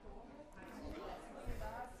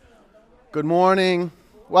Good morning.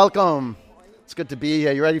 Welcome. It's good to be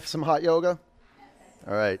here. You ready for some hot yoga?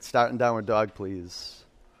 All right, starting downward dog, please.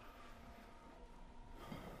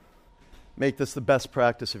 Make this the best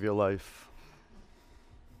practice of your life.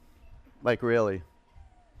 Like, really.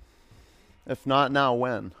 If not now,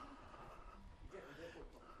 when?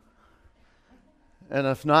 And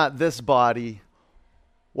if not this body,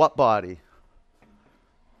 what body?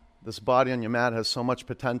 This body on your mat has so much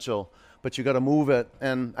potential, but you got to move it.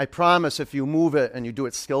 And I promise if you move it and you do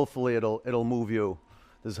it skillfully, it'll move you.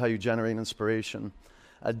 This is how you generate inspiration.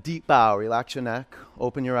 A deep bow. Relax your neck.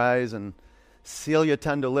 Open your eyes and seal your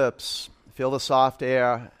tender lips. Feel the soft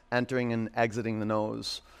air entering and exiting the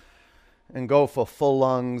nose. And go for full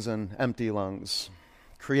lungs and empty lungs.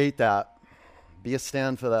 Create that. Be a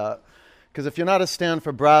stand for that. Because if you're not a stand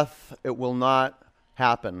for breath, it will not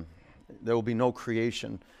happen. There will be no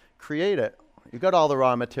creation. Create it. You got all the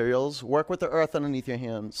raw materials. Work with the earth underneath your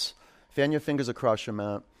hands. Fan your fingers across your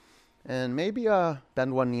mat. And maybe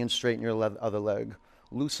bend one knee and straighten your other leg.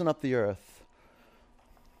 Loosen up the earth.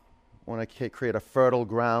 Want to create a fertile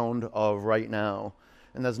ground of right now.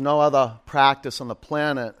 And there's no other practice on the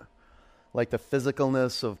planet like the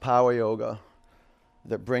physicalness of power yoga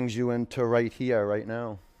that brings you into right here, right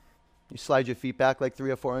now. You slide your feet back like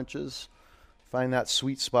 3 or 4 inches. Find that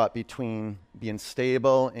sweet spot between being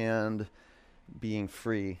stable and being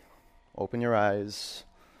free. Open your eyes.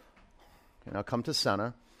 Okay, now come to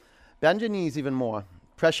center. Bend your knees even more.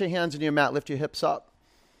 Press your hands into your mat. Lift your hips up.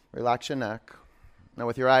 Relax your neck. Now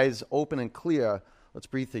with your eyes open and clear, let's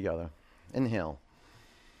breathe together. Inhale.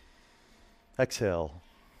 Exhale.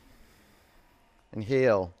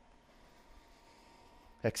 Inhale.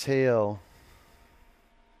 Exhale.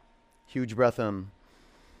 Huge breath in.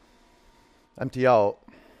 Empty out.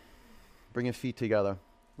 Bring your feet together.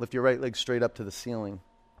 Lift your right leg straight up to the ceiling.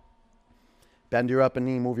 Bend your upper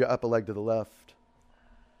knee. Move your upper leg to the left.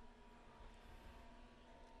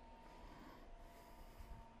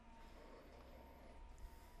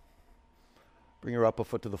 Bring your upper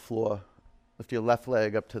foot to the floor. Lift your left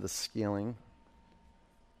leg up to the ceiling.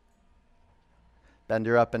 Bend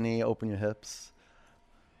your upper knee. Open your hips.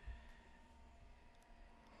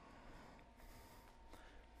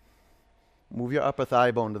 Move your upper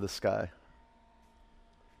thigh bone to the sky.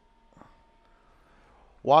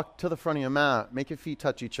 Walk to the front of your mat. Make your feet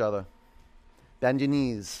touch each other. Bend your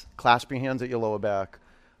knees. Clasp your hands at your lower back.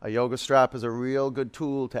 A yoga strap is a real good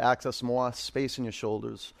tool to access more space in your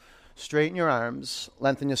shoulders. Straighten your arms.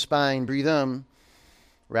 Lengthen your spine. Breathe in.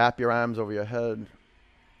 Wrap your arms over your head.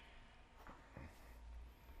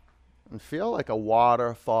 And feel like a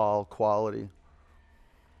waterfall quality.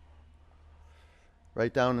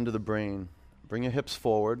 Right down into the brain. Bring your hips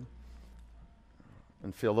forward.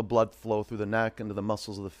 And feel the blood flow through the neck into the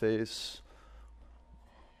muscles of the face.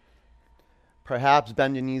 Perhaps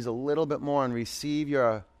bend your knees a little bit more and receive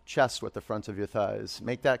your chest with the fronts of your thighs.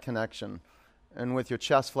 Make that connection. And with your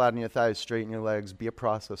chest flat and your thighs, straighten your legs. Be a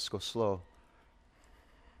process. Go slow.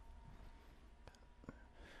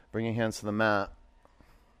 Bring your hands to the mat.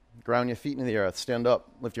 Ground your feet into the earth. Stand up.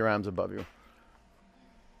 Lift your arms above you.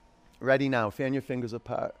 Ready now. Fan your fingers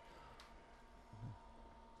apart.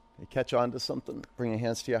 You catch on to something. Bring your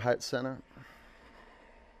hands to your heart center.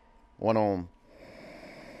 One Om.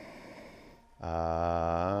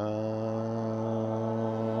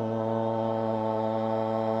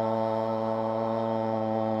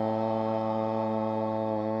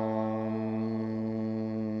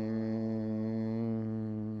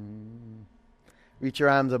 Reach your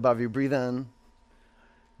arms above you. Breathe in.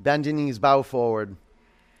 Bend your knees. Bow forward.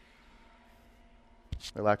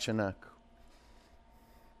 Relax your neck.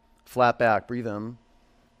 Flat back. Breathe in.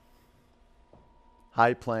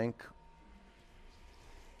 High plank.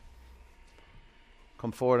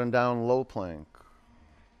 Come forward and down. Low plank.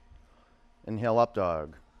 Inhale, up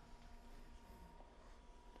dog.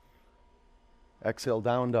 Exhale,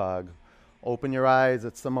 down dog. Open your eyes.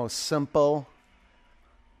 It's the most simple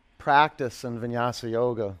practice in Vinyasa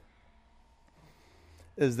Yoga.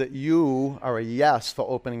 Is that you are a yes for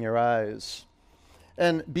opening your eyes.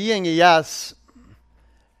 And being a yes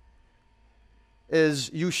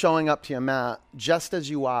is you showing up to your mat just as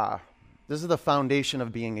you are. This is the foundation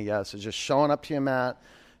of being a yes, is just showing up to your mat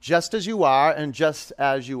just as you are and just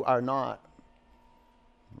as you are not.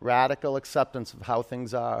 Radical acceptance of how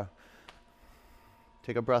things are.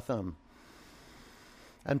 Take a breath in.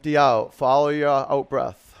 Empty out. Follow your out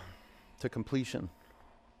breath to completion.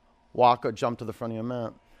 Walk or jump to the front of your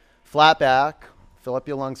mat. Flat back. Fill up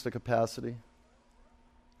your lungs to capacity.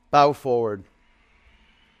 Bow forward.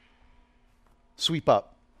 Sweep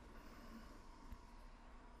up.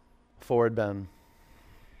 Forward bend.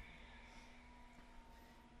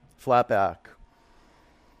 Flat back.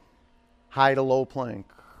 High to low plank.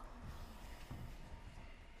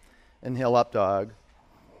 Inhale, up dog.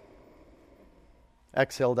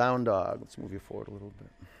 Exhale, down dog. Let's move you forward a little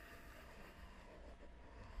bit.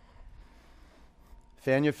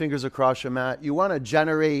 Fan your fingers across your mat. You want to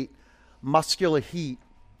generate muscular heat.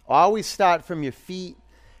 Always start from your feet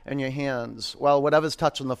and your hands. Well, whatever's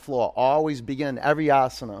touching the floor. Always begin every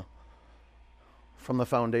asana from the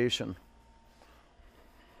foundation.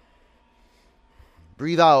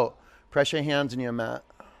 Breathe out. Press your hands in your mat.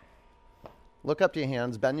 Look up to your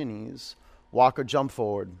hands. Bend your knees. Walk or jump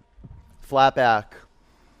forward. Flat back.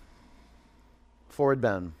 Forward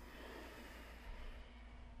bend.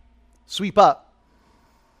 Sweep up.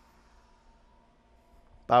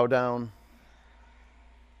 Bow down.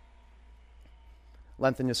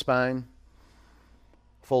 Lengthen your spine.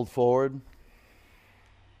 Fold forward.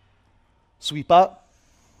 Sweep up.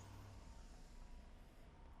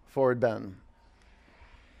 Forward bend.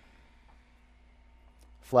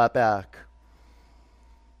 Flat back.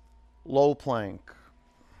 Low plank.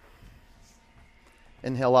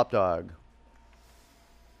 Inhale, up dog.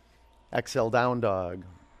 Exhale, down dog.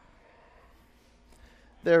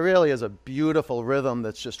 There really is a beautiful rhythm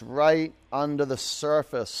that's just right under the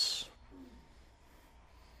surface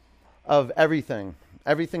of everything.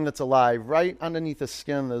 Everything that's alive. Right underneath the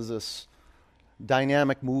skin, there's this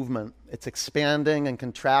dynamic movement. It's expanding and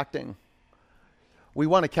contracting. We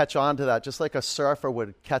want to catch on to that, just like a surfer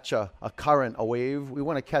would catch a current, a wave. We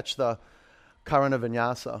want to catch the current of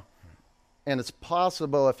vinyasa. And it's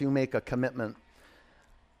possible if you make a commitment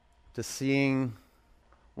to seeing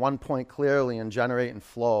one point clearly and generating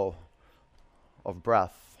flow of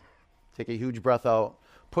breath. Take a huge breath out.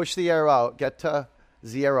 Push the air out. Get to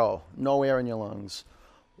 0. No air in your lungs.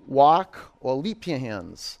 Walk or leap your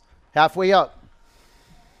hands. Halfway up.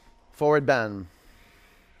 Forward bend.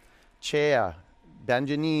 Chair. Bend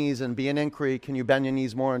your knees and be an inquiry. Can you bend your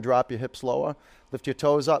knees more and drop your hips lower? Lift your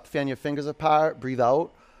toes up. Fan your fingers apart. Breathe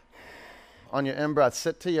out. On your in-breath,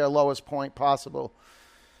 sit to your lowest point possible.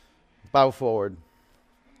 Bow forward.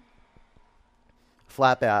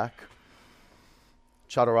 Flat back.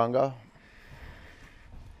 Chaturanga.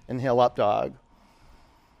 Inhale, up dog.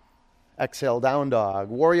 Exhale, down dog.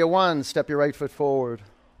 Warrior one, step your right foot forward.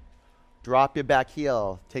 Drop your back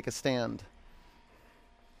heel. Take a stand.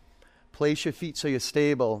 Place your feet so you're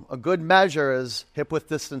stable. A good measure is hip width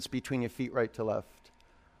distance between your feet right to left.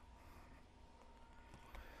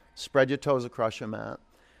 Spread your toes across your mat.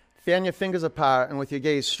 Fan your fingers apart and with your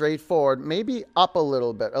gaze straight forward, maybe up a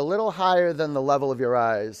little higher than the level of your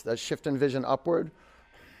eyes. That shift in vision upward.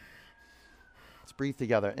 Let's breathe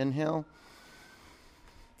together. Inhale.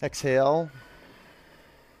 Exhale.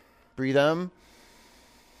 Breathe in.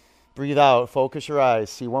 Breathe out. Focus your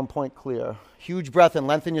eyes. See one point clear. Huge breath in.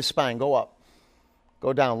 Lengthen your spine. Go up.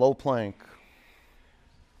 Go down. Low plank.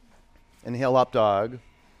 Inhale, up dog.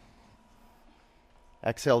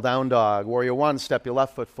 Exhale, down dog. Warrior one, step your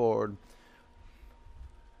left foot forward.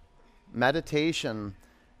 Meditation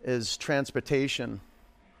is transportation.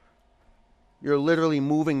 You're literally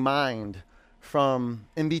moving mind from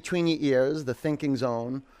in between your ears, the thinking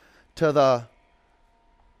zone, to the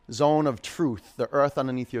zone of truth, the earth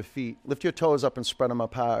underneath your feet. Lift your toes up and spread them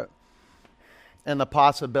apart. And the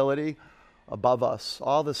possibility above us,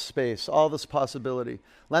 all this space, all this possibility.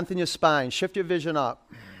 Lengthen your spine, shift your vision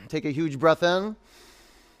up. Take a huge breath in.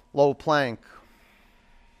 Low plank.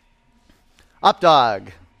 Up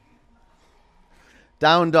dog.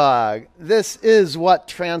 Down dog. This is what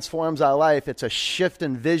transforms our life. It's a shift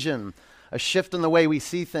in vision, a shift in the way we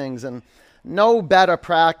see things. And no better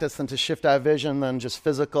practice than to shift our vision than just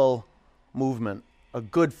physical movement, a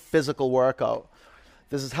good physical workout.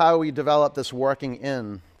 This is how we develop this working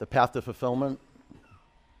in the path to fulfillment,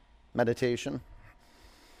 meditation.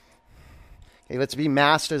 Okay, let's be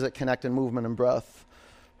masters at connecting movement and breath.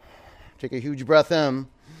 Take a huge breath in.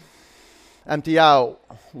 Empty out.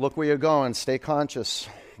 Look where you're going. Stay conscious.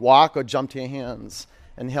 Walk or jump to your hands.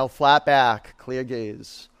 Inhale, flat back. Clear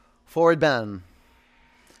gaze. Forward bend.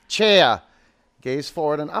 Chair. Gaze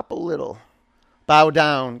forward and up a little. Bow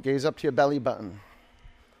down. Gaze up to your belly button.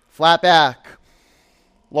 Flat back.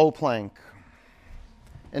 Low plank.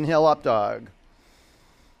 Inhale, up dog.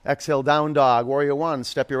 Exhale, down dog. Warrior one.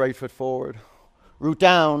 Step your right foot forward. Root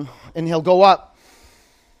down. Inhale, go up.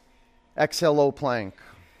 Exhale, low plank.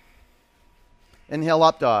 Inhale,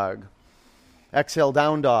 up dog. Exhale,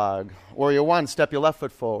 down dog. Warrior one, step your left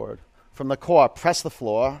foot forward. From the core, press the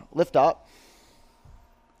floor. Lift up.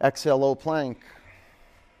 Exhale, low plank.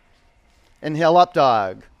 Inhale, up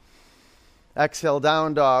dog. Exhale,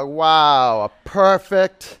 down dog. Wow, a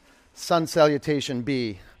perfect sun salutation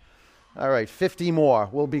B. All right, 50 more.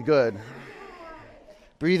 We'll be good.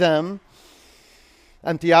 Breathe in.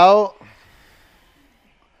 Empty out.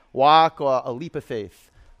 Walk or a leap of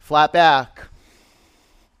faith. Flat back.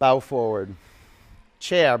 Bow forward.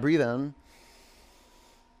 Chair. Breathe in.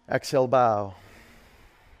 Exhale, bow.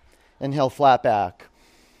 Inhale, flat back.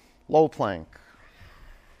 Low plank.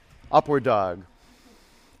 Upward dog.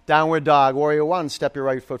 Downward dog. Warrior one. Step your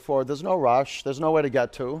right foot forward. There's no rush. There's nowhere to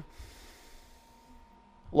get to.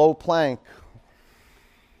 Low plank.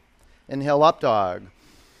 Inhale, up dog.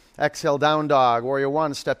 Exhale, down dog. Warrior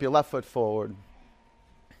one. Step your left foot forward.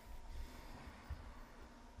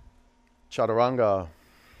 Chaturanga.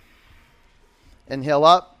 Inhale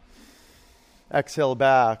up. Exhale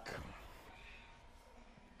back.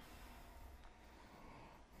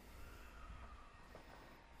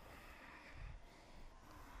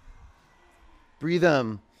 Breathe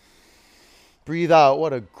in. Breathe out.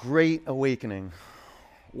 What a great awakening.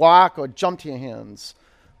 Walk or jump to your hands.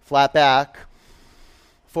 Flat back.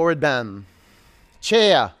 Forward bend.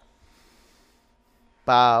 Chair.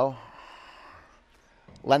 Bow.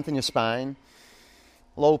 Lengthen your spine.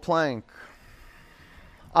 Low plank.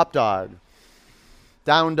 Up dog.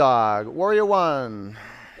 Down dog. Warrior one.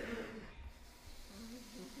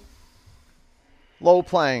 Low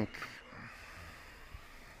plank.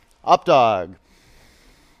 Up dog.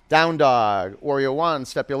 Down dog. Warrior one.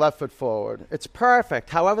 Step your left foot forward. It's perfect.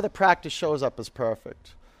 However the practice shows up is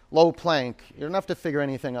perfect. Low plank. You don't have to figure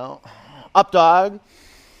anything out. Up dog.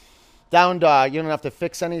 Down dog. You don't have to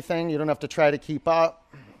fix anything. You don't have to try to keep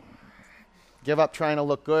up. Give up trying to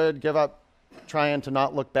look good. Give up trying to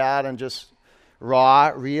not look bad and just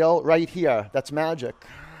raw, real. Right here. That's magic.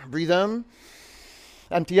 Breathe in.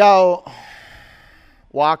 Empty out.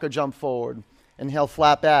 Walk or jump forward. Inhale,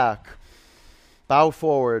 flat back. Bow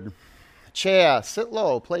forward. Chair. Sit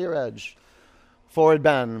low. Play your edge. Forward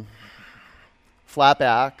bend. Flat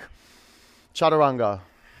back. Chaturanga.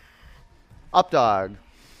 Up dog.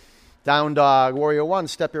 Down dog. Warrior one.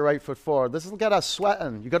 Step your right foot forward. This will get us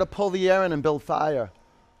sweating. You got to pull the air in and build fire.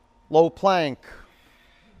 Low plank.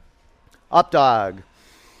 Up dog.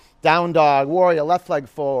 Down dog. Warrior. Left leg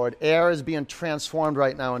forward. Air is being transformed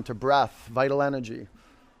right now into breath. Vital energy.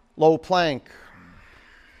 Low plank.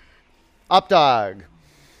 Up dog.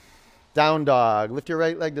 Down dog. Lift your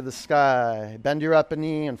right leg to the sky. Bend your upper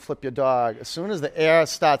knee and flip your dog. As soon as the air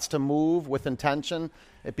starts to move with intention,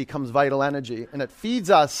 it becomes vital energy. And it feeds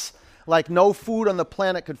us like no food on the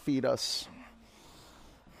planet could feed us.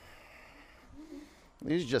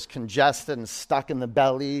 These are just congested and stuck in the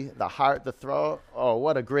belly, the heart, the throat. Oh,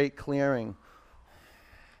 what a great clearing.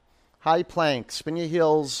 High plank. Spin your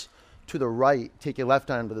heels to the right. Take your left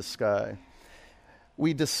arm to the sky.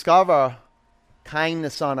 We discover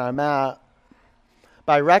kindness on our mat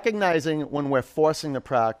by recognizing when we're forcing the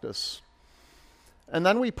practice. And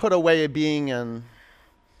then we put a way of being in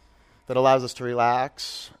that allows us to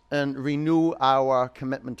relax and renew our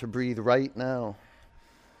commitment to breathe right now.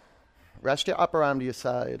 Rest your upper arm to your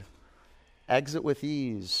side. Exit with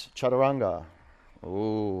ease. Chaturanga.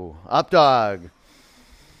 Ooh. Up dog.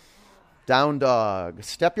 Down dog.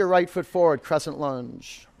 Step your right foot forward. Crescent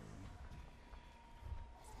lunge.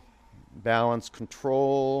 Balance,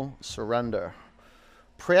 control, surrender.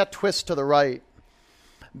 Prayer twist to the right.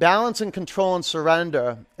 Balance and control and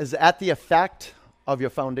surrender is at the effect of your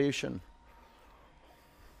foundation.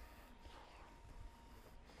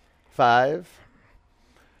 5.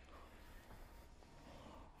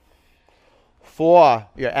 4,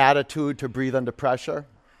 your attitude to breathe under pressure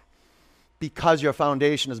because your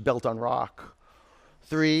foundation is built on rock.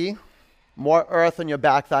 3, more earth in your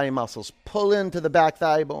back thigh muscles. Pull into the back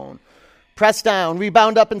thigh bone. Press down,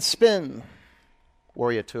 rebound up and spin.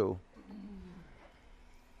 Warrior 2.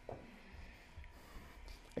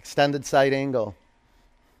 Extended side angle.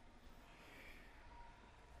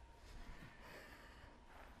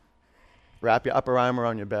 Wrap your upper arm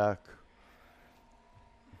around your back.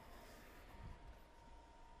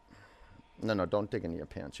 No, don't dig into your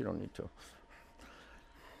pants. You don't need to.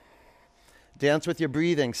 Dance with your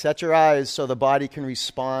breathing. Set your eyes so the body can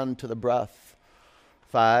respond to the breath.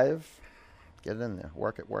 5. Get it in there.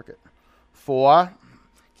 Work it. 4.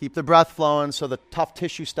 Keep the breath flowing so the tough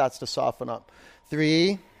tissue starts to soften up.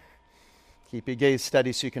 3. Keep your gaze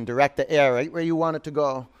steady so you can direct the air right where you want it to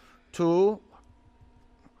go. 2.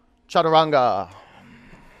 Chaturanga.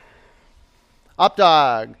 Up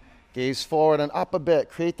dog. Gaze forward and up a bit.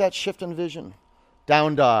 Create that shift in vision.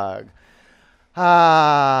 Down dog.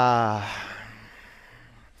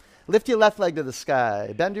 Lift your left leg to the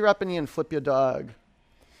sky. Bend your upper knee and flip your dog.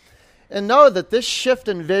 And know that this shift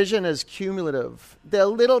in vision is cumulative. They're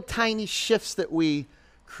little tiny shifts that we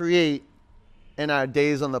create in our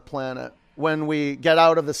days on the planet. When we get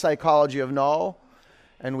out of the psychology of no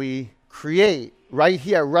and we create right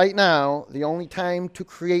here, right now, the only time to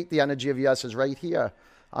create the energy of yes is right here.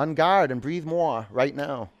 On guard and breathe more right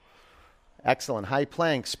now. Excellent. High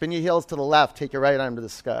plank. Spin your heels to the left. Take your right arm to the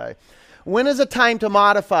sky. When is it time to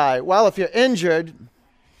modify? Well, if you're injured,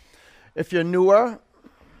 if you're newer,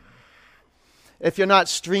 if you're not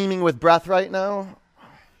streaming with breath right now,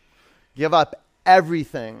 give up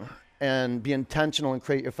everything and be intentional and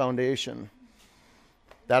create your foundation.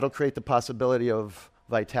 That'll create the possibility of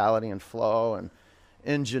vitality and flow and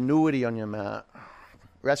ingenuity on your mat.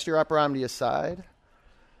 Rest your upper arm to your side.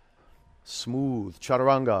 Smooth.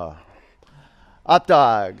 Chaturanga. Up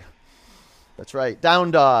dog. That's right. Down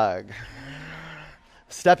dog.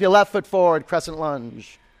 Step your left foot forward. Crescent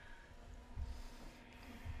lunge.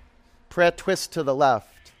 Prayer twist to the left.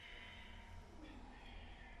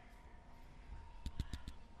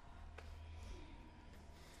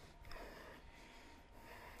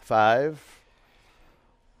 5.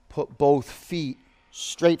 Put both feet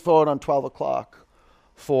straight forward on 12 o'clock.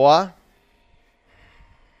 4.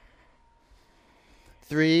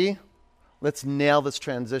 3. Let's nail this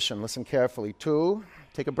transition. Listen carefully. 2.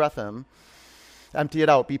 Take a breath in. Empty it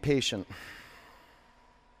out. Be patient.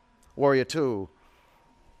 Warrior 2.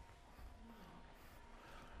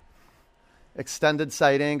 Extended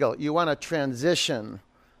side angle. You want to transition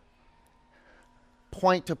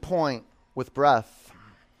point to point with breath.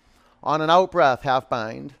 On an out breath, half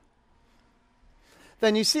bind.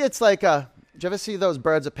 Then you see it's like did you ever see those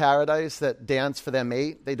birds of paradise that dance for their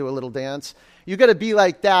mate? They do a little dance. You got to be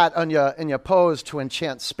like that in your pose to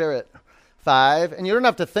enchant spirit. 5, and you don't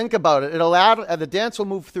have to think about it. The dance will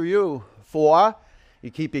move through you. 4, you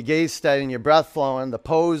keep your gaze steady and your breath flowing. The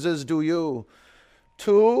poses do you.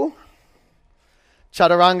 2,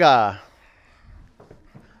 chaturanga.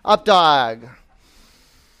 Up dog.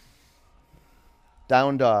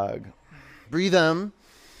 Down dog. Breathe in.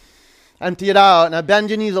 Empty it out. Now bend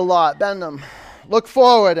your knees a lot. Bend them. Look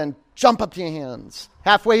forward and jump up to your hands.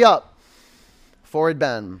 Halfway up. Forward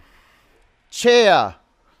bend. Chair.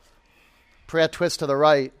 Prayer twist to the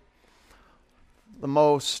right. The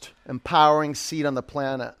most empowering seat on the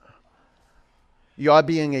planet. You're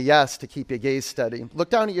being a yes to keep your gaze steady. Look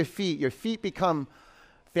down at your feet. Your feet become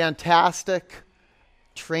fantastic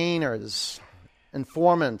trainers,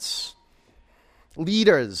 informants,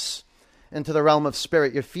 leaders into the realm of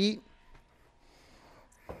spirit. Your feet,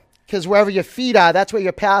 because wherever your feet are, that's where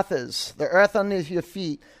your path is. The earth underneath your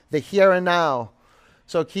feet, the here and now.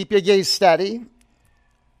 So keep your gaze steady.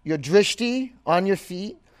 Your drishti on your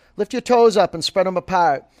feet. Lift your toes up and spread them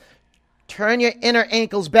apart. Turn your inner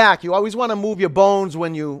ankles back. You always want to move your bones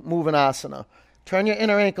when you move an asana. Turn your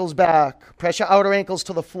inner ankles back. Press your outer ankles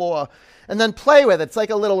to the floor. And then play with it. It's like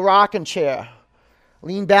a little rocking chair.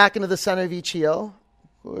 Lean back into the center of each heel.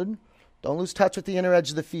 Good. Don't lose touch with the inner edge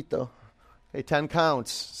of the feet, though. Okay, 10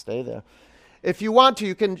 counts. Stay there. If you want to,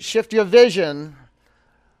 you can shift your vision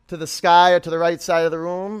to the sky or to the right side of the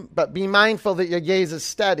room, but be mindful that your gaze is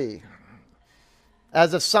steady.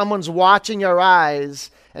 As if someone's watching your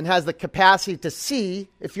eyes and has the capacity to see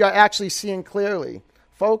if you're actually seeing clearly.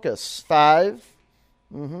 Focus. 5.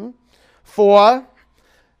 4.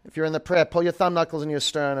 If you're in the prayer, pull your thumb knuckles in your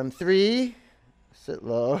sternum. 3. Sit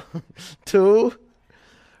low. 2.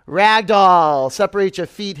 Ragdoll. Separate your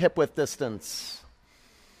feet hip width distance.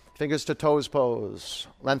 Fingers to toes pose.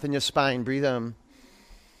 Lengthen your spine. Breathe in.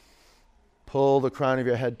 Pull the crown of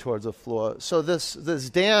your head towards the floor. So this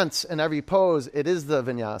dance in every pose, it is the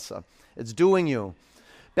vinyasa. It's doing you.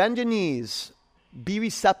 Bend your knees. Be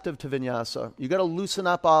receptive to vinyasa. You got to loosen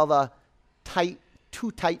up all the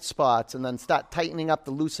too tight spots and then start tightening up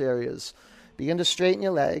the loose areas. Begin to straighten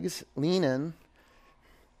your legs. Lean in.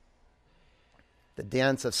 The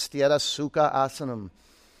dance of Sthira Sukha Asanam.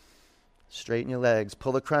 Straighten your legs.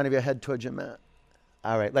 Pull the crown of your head towards your mat.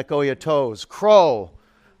 All right, let go of your toes. Crow.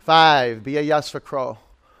 5, be a yes for crow.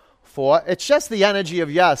 4, it's just the energy of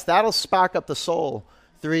yes. That'll spark up the soul.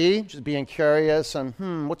 3, just being curious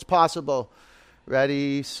and what's possible.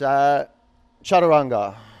 Ready, set,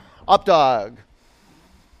 chaturanga. Up dog.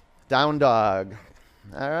 Down dog.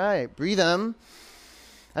 All right, breathe in.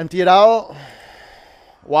 Empty it out.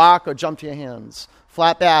 Walk or jump to your hands.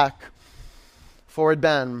 Flat back. Forward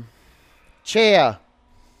bend. Chair.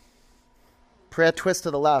 Prayer twist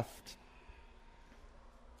to the left.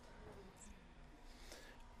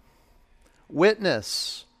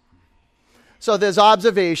 Witness. So there's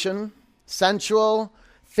observation, sensual,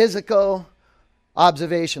 physical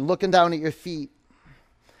observation, looking down at your feet.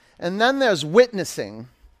 And then there's witnessing,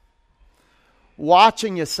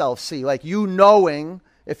 watching yourself see, like you knowing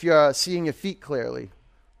if you're seeing your feet clearly.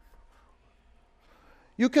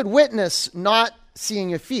 You could witness not seeing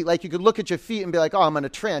your feet. Like you could look at your feet and be like, oh, I'm in a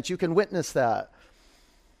trance. You can witness that.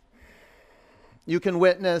 You can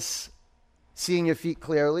witness seeing your feet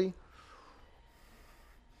clearly.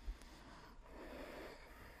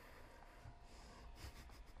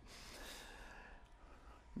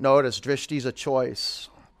 Notice, drishti is a choice.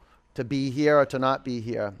 To be here or to not be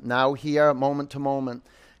here. Now here, moment to moment.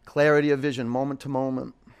 Clarity of vision, moment to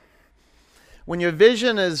moment. When your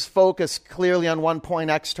vision is focused clearly on one point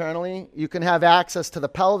externally, you can have access to the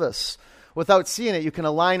pelvis. Without seeing it, you can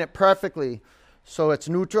align it perfectly so it's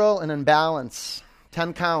neutral and in balance.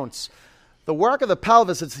 10 counts. The work of the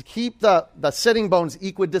pelvis is to keep the sitting bones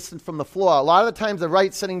equidistant from the floor. A lot of the times the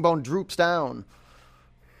right sitting bone droops down.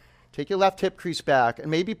 Take your left hip crease back and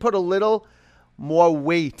maybe put a little more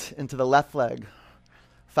weight into the left leg.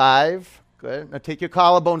 5. Good. Now take your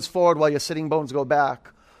collarbones forward while your sitting bones go back.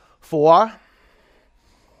 4.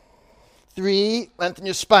 3. Lengthen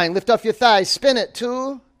your spine. Lift off your thighs. Spin it.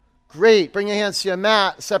 2. Great. Bring your hands to your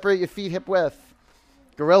mat. Separate your feet hip width.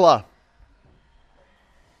 Gorilla.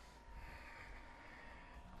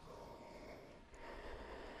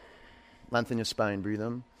 Lengthen your spine. Breathe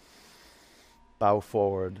in. Bow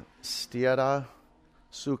forward. Sthira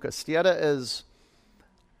Sukha. Sthira is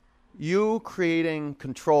you creating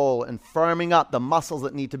control and firming up the muscles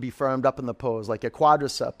that need to be firmed up in the pose, like your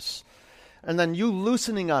quadriceps. And then you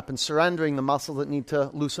loosening up and surrendering the muscles that need to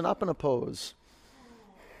loosen up in a pose.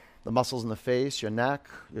 The muscles in the face, your neck,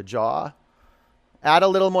 your jaw. Add a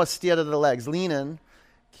little more sthira to the legs. Lean in.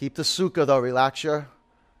 Keep the sukha though. Relax your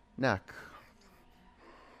neck.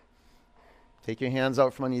 Take your hands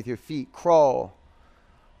out from underneath your feet. Crow.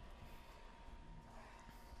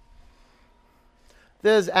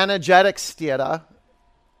 There's energetic sthira,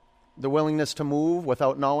 the willingness to move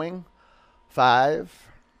without knowing. 5.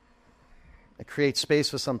 It creates space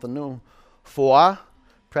for something new. 4.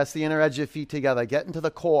 Press the inner edge of your feet together. Get into the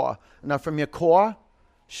core. Now from your core,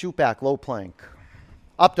 shoot back, low plank.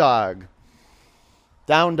 Up dog.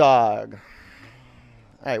 Down dog.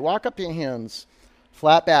 All right, walk up your hands.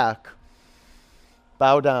 Flat back.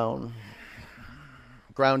 Bow down.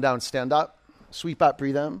 Ground down, stand up. Sweep up,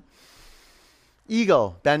 breathe in.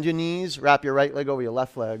 Eagle. Bend your knees. Wrap your right leg over your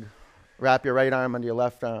left leg. Wrap your right arm under your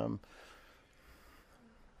left arm.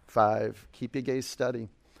 5. Keep your gaze steady.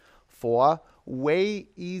 4. Way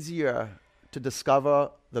easier to discover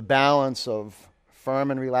the balance of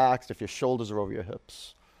firm and relaxed if your shoulders are over your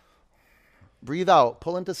hips. Breathe out.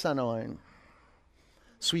 Pull into center line.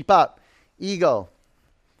 Sweep up. Eagle.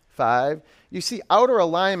 5. You see, outer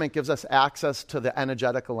alignment gives us access to the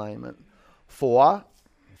energetic alignment. 4.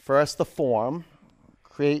 First, the form.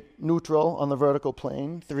 Create neutral on the vertical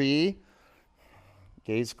plane. 3.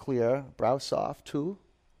 Gaze clear. Brow soft. 2.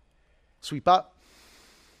 Sweep up.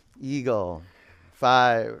 Eagle.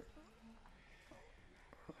 5.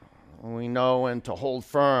 We know when to hold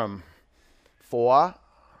firm. 4.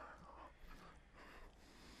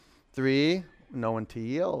 3. Know when to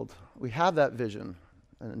yield. We have that vision,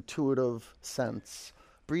 an intuitive sense.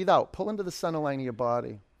 Breathe out. Pull into the center line of your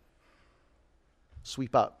body.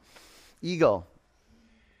 Sweep up. Eagle.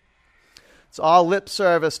 It's all lip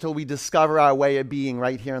service till we discover our way of being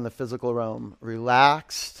right here in the physical realm.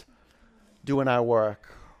 Relaxed, doing our work.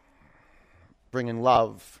 Bringing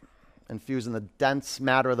love. Infusing the dense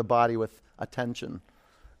matter of the body with attention.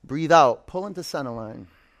 Breathe out. Pull into center line.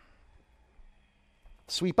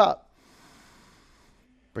 Sweep up.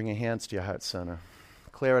 Bring your hands to your heart center.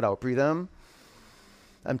 Clear it out. Breathe in.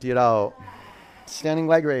 Empty it out. Standing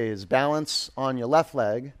leg raise. Balance on your left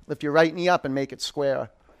leg. Lift your right knee up and make it square.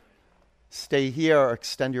 Stay here or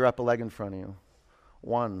extend your upper leg in front of you.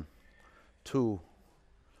 1, 2,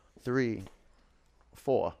 3,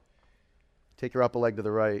 4. Take your upper leg to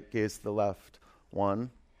the right. Gaze to the left.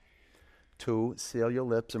 1, 2. Seal your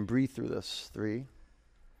lips and breathe through this. 3,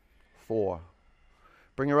 4.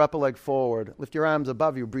 Bring your upper leg forward. Lift your arms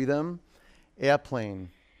above you. Breathe in. Airplane.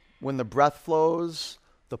 When the breath flows,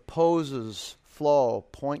 the poses flow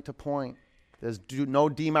point to point. There's no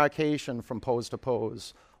demarcation from pose to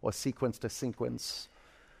pose or sequence to sequence.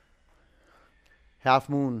 Half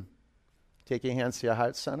moon. Take your hands to your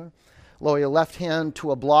heart center. Lower your left hand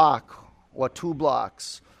to a block or 2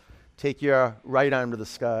 blocks. Take your right arm to the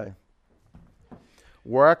sky.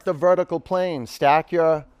 Work the vertical plane. Stack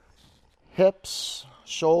your hips,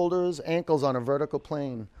 shoulders, ankles on a vertical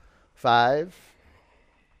plane. 5.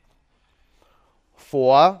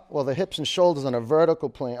 4. Well, the hips and shoulders on a vertical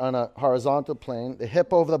plane, on a horizontal plane. The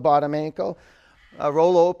hip over the bottom ankle.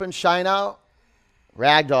 Roll open, shine out.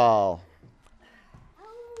 Ragdoll.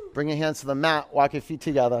 Bring your hands to the mat. Walk your feet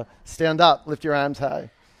together. Stand up. Lift your arms high.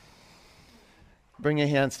 Bring your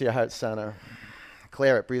hands to your heart center.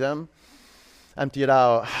 Clear it. Breathe in. Empty it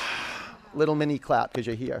out. Little mini clap because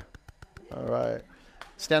you're here. All right.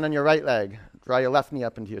 Stand on your right leg. Draw your left knee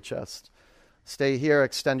up into your chest. Stay here.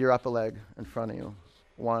 Extend your upper leg in front of you.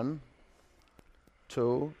 1,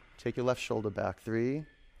 2. Take your left shoulder back. 3,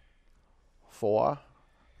 4.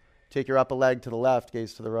 Take your upper leg to the left.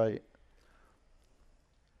 Gaze to the right.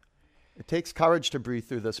 It takes courage to breathe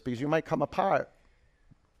through this because you might come apart.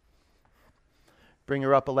 Bring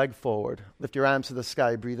your upper leg forward. Lift your arms to the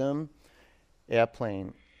sky. Breathe in.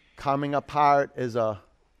 Airplane. Coming apart is a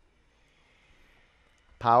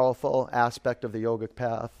powerful aspect of the yogic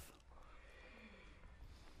path.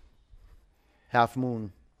 Half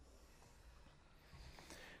moon.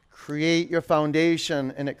 Create your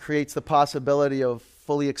foundation, and it creates the possibility of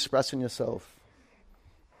fully expressing yourself.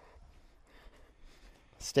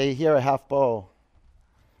 Stay here, a half bow.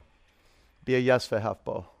 Be a yes for a half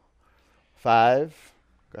bow. 5.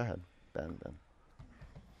 Go ahead. Bend.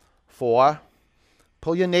 4.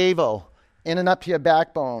 Pull your navel in and up to your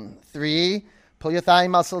backbone. 3. Pull your thigh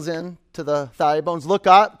muscles in to the thigh bones. Look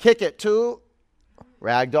up. Kick it. 2.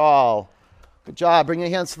 Ragdoll. Good job. Bring your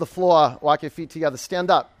hands to the floor. Walk your feet together. Stand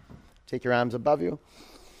up. Take your arms above you.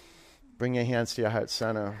 Bring your hands to your heart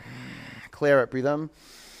center. Clear it. Breathe in.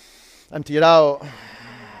 Empty it out.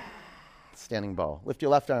 Standing bow. Lift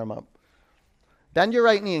your left arm up. Bend your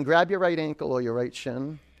right knee and grab your right ankle or your right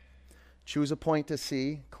shin. Choose a point to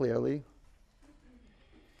see clearly.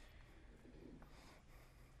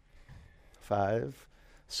 5.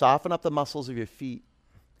 Soften up the muscles of your feet.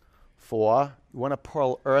 4. You want to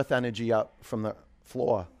pull earth energy up from the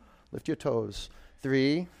floor. Lift your toes.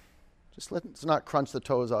 3. Let's not crunch the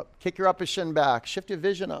toes up. Kick your upper shin back. Shift your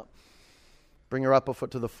vision up. Bring your upper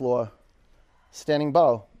foot to the floor. Standing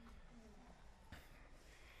bow.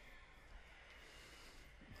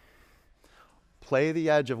 Play the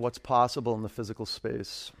edge of what's possible in the physical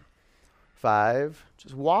space. 5.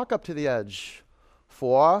 Just walk up to the edge.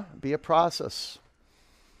 4. Be a process.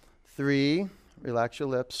 3. Relax your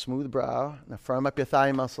lips, smooth brow. Now firm up your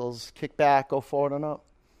thigh muscles. Kick back, go forward and up.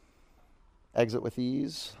 Exit with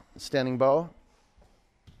ease. Standing bow.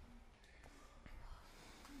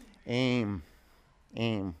 Aim.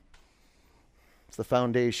 It's the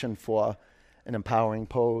foundation for an empowering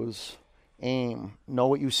pose. Aim. Know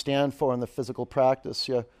what you stand for in the physical practice.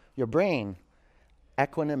 Your brain.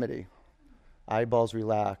 Equanimity. Eyeballs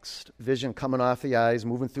relaxed. Vision coming off the eyes,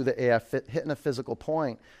 moving through the air, hitting a physical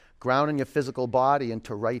point. Grounding your physical body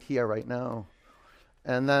into right here, right now.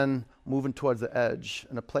 And then moving towards the edge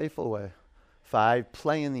in a playful way. 5,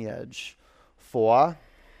 play in the edge. 4,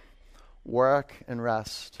 work and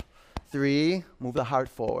rest. 3, move the heart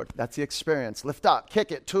forward. That's the experience. Lift up,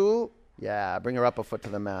 kick it. 2, bring your upper foot to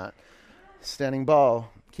the mat. Standing bow,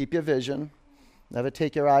 keep your vision. Never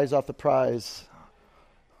take your eyes off the prize.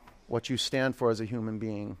 What you stand for as a human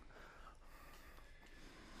being.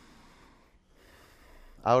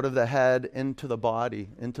 Out of the head, into the body,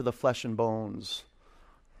 into the flesh and bones.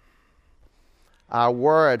 Our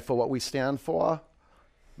word for what we stand for,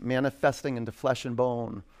 manifesting into flesh and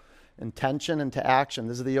bone. Intention into action.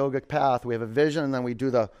 This is the yogic path. We have a vision, and then we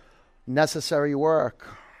do the necessary work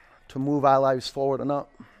to move our lives forward and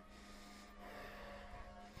up.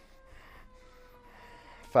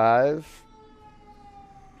 5,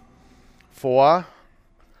 4,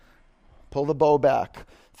 pull the bow back.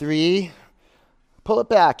 3, pull it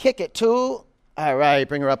back, kick it. 2, all right,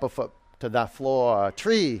 bring your upper foot to the floor.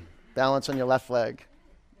 3, balance on your left leg.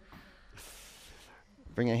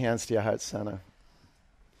 Bring your hands to your heart center.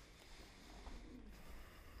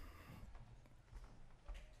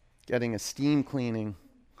 Getting a steam cleaning.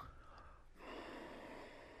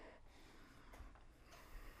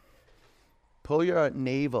 Pull your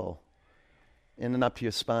navel in and up to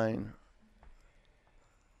your spine.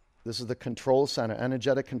 This is the control center,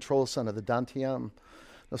 energetic control center, the Dantian.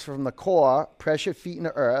 This is from the core. Press your feet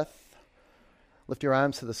into earth. Lift your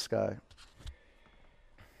arms to the sky.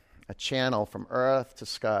 A channel from earth to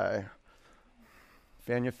sky.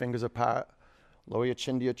 Fan your fingers apart. Lower your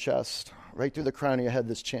chin to your chest. Right through the crown of your head,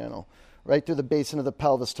 this channel. Right through the basin of the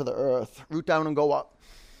pelvis to the earth. Root down and go up.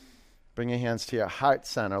 Bring your hands to your heart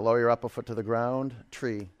center. Lower your upper foot to the ground.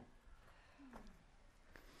 Tree.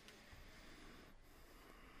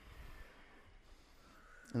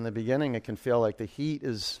 In the beginning, it can feel like the heat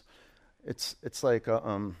is, it's like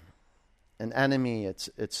an enemy. It's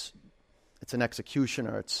an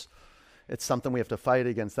executioner. It's something we have to fight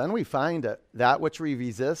against. Then we find that which we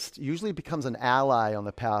resist usually becomes an ally on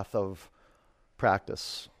the path of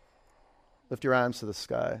practice. Lift your arms to the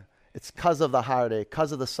sky. It's because of the heartache,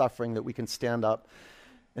 because of the suffering that we can stand up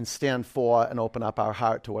and stand for and open up our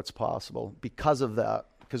heart to what's possible. Because of that,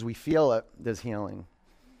 because we feel it, there's healing.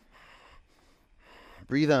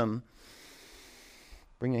 Breathe in.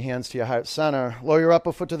 Bring your hands to your heart center. Lower your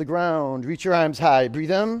upper foot to the ground. Reach your arms high.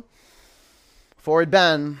 Breathe in. Forward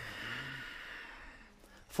bend.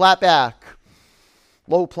 Flat back.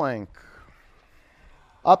 Low plank.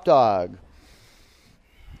 Up dog.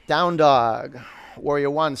 Down dog. Warrior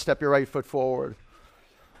 1, step your right foot forward.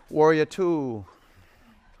 Warrior 2.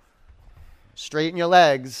 Straighten your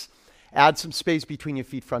legs. Add some space between your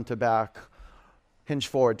feet front to back. Hinge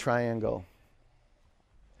forward, triangle.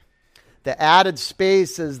 The added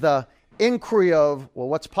space is the inquiry of, well,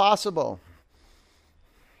 what's possible?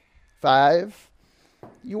 5.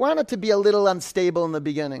 You want it to be a little unstable in the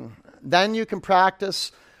beginning. Then you can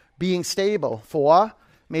practice being stable. 4.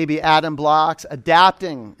 Maybe adding blocks,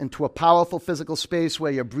 adapting into a powerful physical space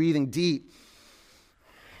where you're breathing deep.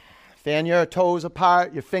 Fan your toes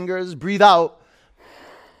apart, your fingers, breathe out.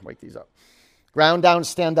 Wake these up. Ground down,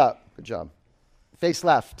 stand up. Good job. Face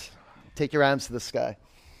left. Take your arms to the sky.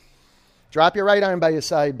 Drop your right arm by your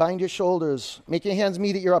side. Bind your shoulders. Make your hands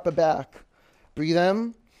meet at your upper back. Breathe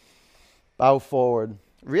in. Bow forward.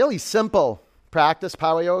 Really simple practice,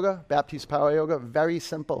 power yoga, Baptiste power yoga. Very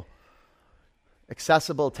simple.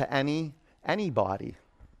 Accessible to anybody.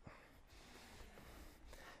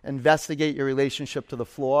 Investigate your relationship to the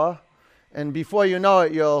floor. And before you know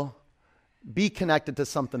it, you'll be connected to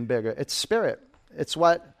something bigger. It's spirit. It's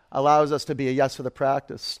what allows us to be a yes for the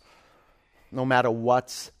practice. No matter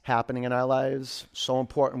what's happening in our lives, so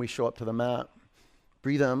important we show up to the mat.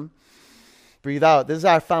 Breathe in. Breathe out. This is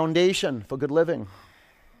our foundation for good living.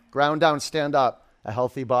 Ground down, stand up. A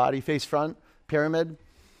healthy body, face front, pyramid.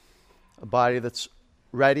 A body that's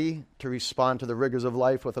ready to respond to the rigors of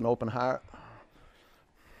life with an open heart.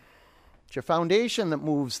 It's your foundation that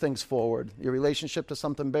moves things forward. Your relationship to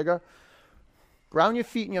something bigger. Ground your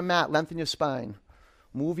feet in your mat, lengthen your spine.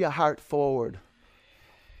 Move your heart forward.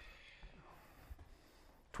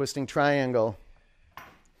 Twisting triangle.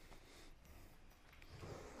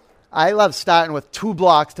 I love starting with 2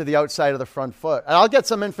 blocks to the outside of the front foot. And I'll get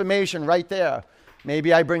some information right there.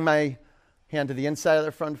 Maybe I bring my hand to the inside of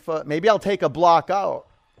the front foot. Maybe I'll take a block out.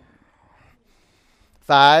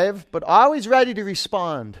 5, but always ready to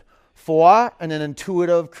respond. 4, in an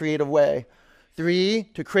intuitive, creative way. 3,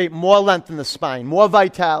 to create more length in the spine, more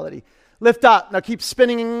vitality. Lift up. Now keep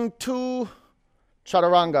spinning. 2,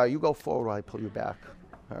 chaturanga. You go forward while I pull you back.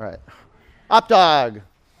 All right. Up dog.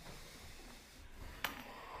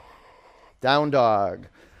 Down dog.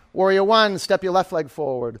 Warrior 1, step your left leg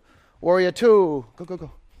forward. Warrior 2,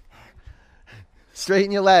 go.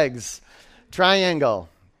 Straighten your legs. Triangle.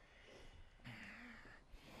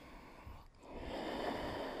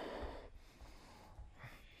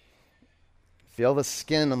 Feel the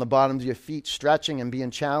skin on the bottoms of your feet stretching and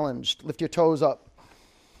being challenged. Lift your toes up.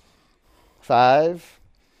 5.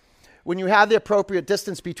 When you have the appropriate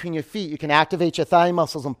distance between your feet, you can activate your thigh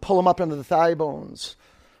muscles and pull them up into the thigh bones.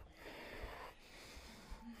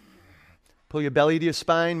 Pull your belly to your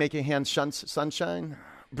spine. Make your hands sunshine.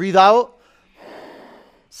 Breathe out.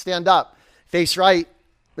 Stand up. Face right.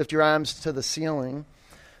 Lift your arms to the ceiling.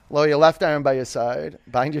 Lower your left arm by your side.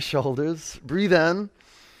 Bind your shoulders. Breathe in.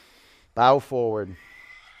 Bow forward.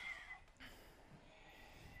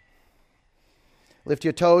 Lift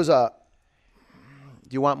your toes up.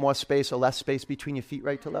 Do you want more space or less space between your feet,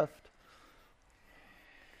 right to left?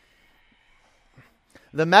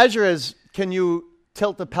 The measure is, can you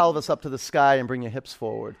tilt the pelvis up to the sky and bring your hips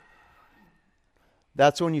forward?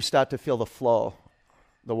 That's when you start to feel the flow,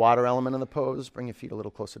 the water element in the pose. Bring your feet a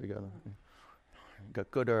little closer together.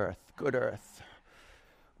 Got good earth, good earth.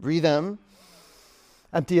 Breathe in.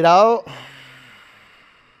 Empty it out.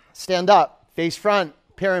 Stand up. Face front.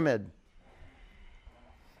 Pyramid.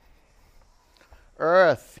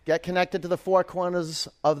 Earth. Get connected to the 4 corners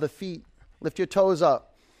of the feet. Lift your toes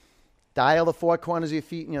up. Dial the 4 corners of your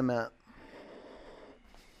feet in your mat.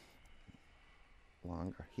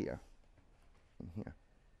 Longer. Here. And here.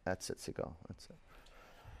 That's it, Sigal. That's it.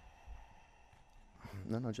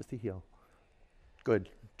 No, just the heel. Good.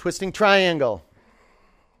 Twisting triangle.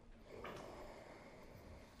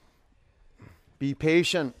 Be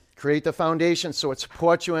patient. Create the foundation so it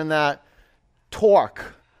supports you in that torque.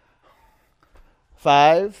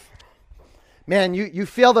 5. Man, you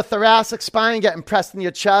feel the thoracic spine getting pressed in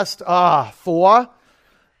your chest. 4.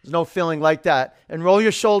 There's no feeling like that. And roll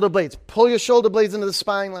your shoulder blades. Pull your shoulder blades into the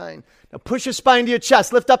spine line. Now push your spine to your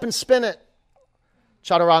chest. Lift up and spin it.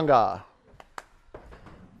 Chaturanga.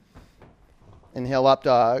 Inhale, up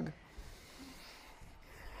dog.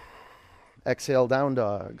 Exhale, down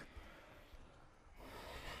dog.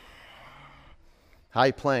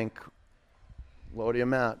 High plank. Lower to your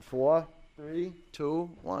mat. 4, 3, 2,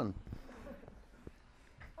 1.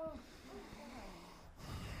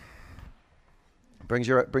 Bring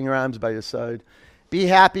your arms by your side. Be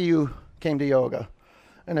happy you came to yoga.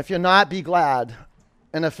 And if you're not, be glad.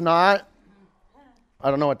 And if not, I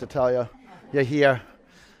don't know what to tell you. You're here.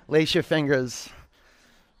 Lace your fingers.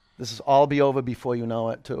 This will all be over before you know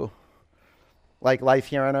it, too. Like life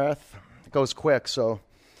here on earth, it goes quick, so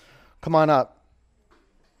come on up.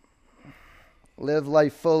 Live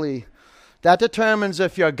life fully. That determines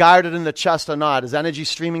if you're guarded in the chest or not. Is energy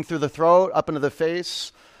streaming through the throat, up into the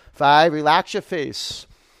face? 5, relax your face.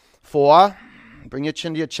 4, bring your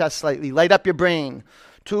chin to your chest slightly. Light up your brain.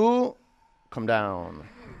 2, come down.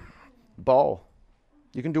 Bow.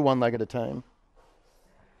 You can do one leg at a time.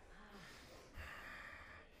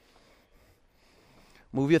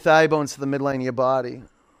 Move your thigh bones to the midline of your body.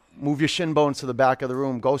 Move your shin bones to the back of the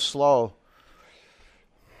room. Go slow.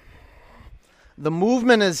 The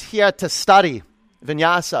movement is here to study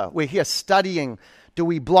vinyasa. We're here studying. Do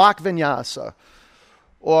we block vinyasa?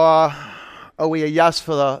 Or are we a yes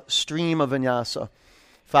for the stream of vinyasa?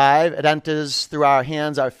 5, it enters through our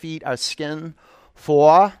hands, our feet, our skin.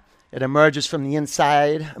 4, it emerges from the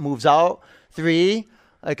inside, moves out. 3,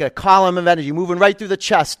 like a column of energy, moving right through the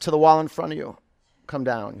chest to the wall in front of you. Come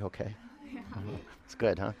down. You okay? It's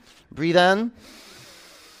good, huh? Breathe in.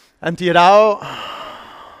 Empty it out.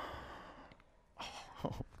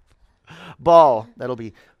 Ball. That'll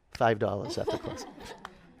be $5 after class.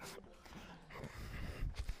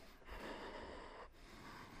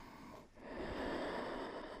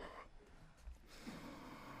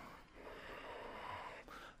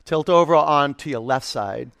 Tilt over onto your left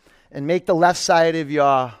side and make the left side of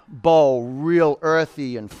your bow real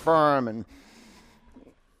earthy and firm. And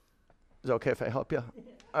is it okay if I help you?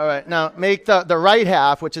 All right. Now make the right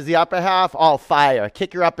half, which is the upper half, all fire.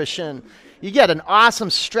 Kick your upper shin. You get an awesome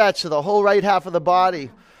stretch of the whole right half of the body.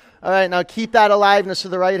 All right. Now keep that aliveness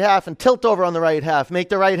of the right half and tilt over on the right half. Make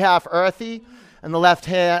the right half earthy and the left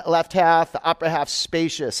half, the upper half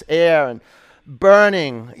spacious, air and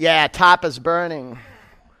burning. Yeah, top is burning.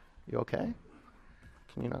 You okay?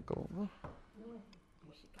 Can you not go over?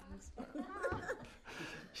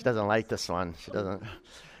 She doesn't like this one. She doesn't.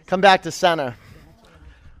 Come back to center.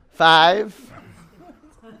 5,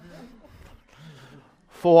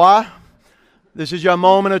 4. This is your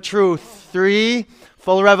moment of truth. 3,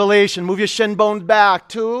 full revelation. Move your shin bones back.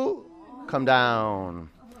 2, come down.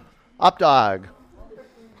 Up dog.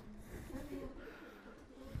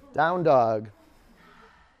 Down dog.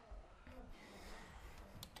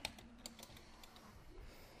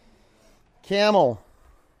 Camel.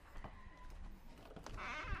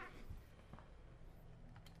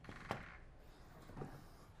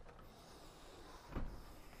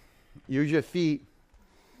 Use your feet.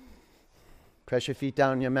 Press your feet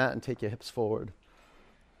down on your mat and take your hips forward.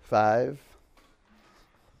 5.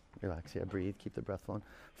 Relax here, breathe, keep the breath flowing.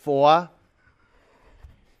 4.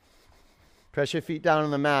 Press your feet down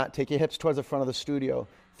on the mat, take your hips towards the front of the studio.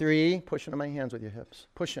 3, push into my hands with your hips.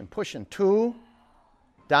 Pushing. 2,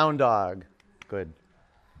 down dog. Good.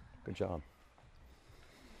 Good job.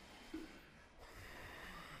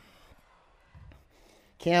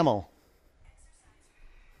 Camel.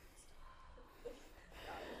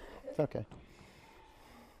 It's okay.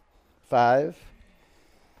 5.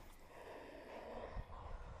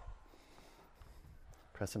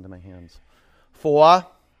 Press into my hands. 4.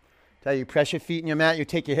 Tell you, press your feet in your mat, you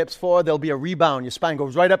take your hips forward, there'll be a rebound. Your spine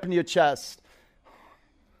goes right up into your chest.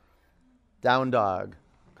 Down dog.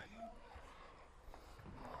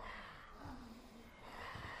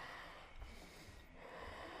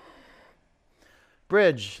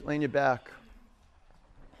 Bridge, lay on your back.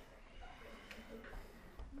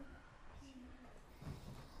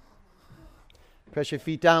 Press your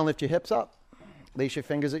feet down, lift your hips up. Lace your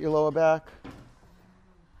fingers at your lower back.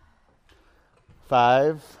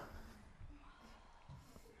 5.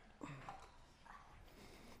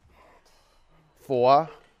 4.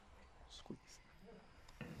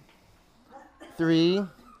 3.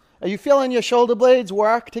 Are you feeling your shoulder blades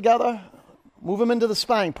work together? Move them into the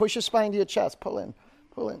spine. Push your spine to your chest. Pull in.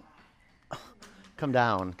 Pull in. Come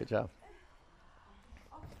down. Good job.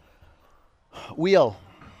 Wheel.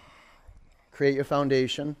 Create your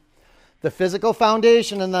foundation. The physical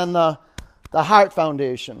foundation and then the heart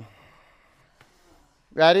foundation.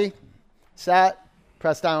 Ready? Set.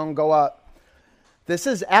 Press down. Go up. This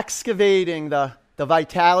is excavating the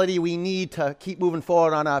vitality we need to keep moving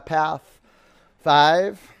forward on our path.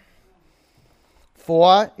 5.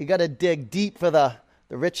 4. You got to dig deep for the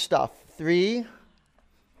rich stuff. 3,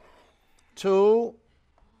 2,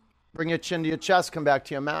 bring your chin to your chest, come back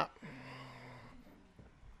to your mat.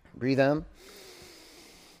 Breathe in.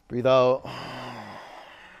 Breathe out.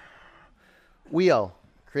 Wheel.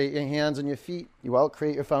 Create your hands and your feet. You out,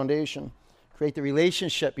 create your foundation. Create the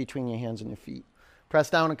relationship between your hands and your feet.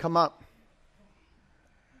 Press down and come up.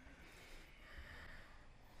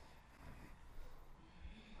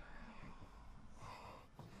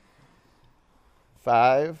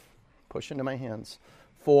 5, push into my hands.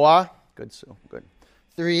 4, good, Sue, good.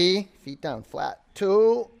 3, feet down, flat.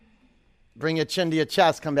 2, bring your chin to your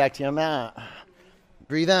chest, come back to your mat.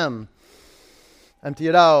 Breathe in. Empty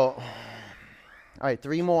it out. All right,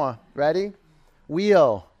 3 more. Ready?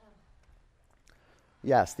 Wheel.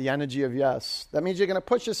 Yes, the energy of yes. That means you're going to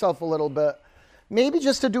push yourself a little bit. Maybe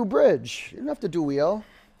just to do bridge. You don't have to do wheel.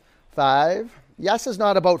 5. Yes is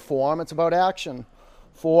not about form, it's about action.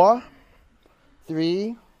 4,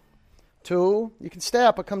 3, 2. You can stay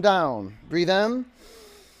up or come down. Breathe in.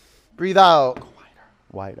 Breathe out. Go wider.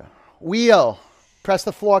 Wider. Wheel. Press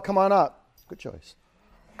the floor. Come on up. Good choice.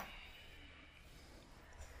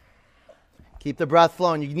 Keep the breath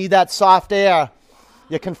flowing. You need that soft air.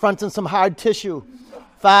 You're confronting some hard tissue.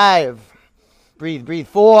 5. Breathe. Breathe.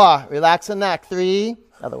 4. Relax the neck. 3.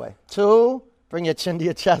 Other way. 2. Bring your chin to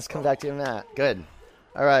your chest. Come back to your mat. Good.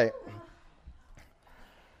 All right.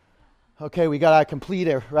 Okay, we got our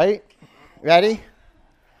completer, right? Ready?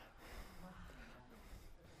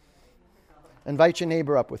 Invite your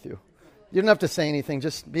neighbor up with you. You don't have to say anything.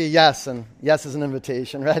 Just be a yes, and yes is an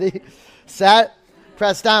invitation. Ready? Set.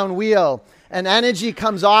 Press down. Wheel. And energy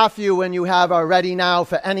comes off you when you have a ready now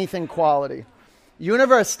for anything quality.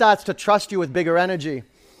 Universe starts to trust you with bigger energy.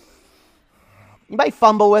 You might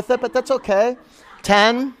fumble with it, but that's okay.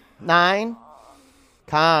 10, 9.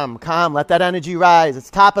 Calm. Let that energy rise.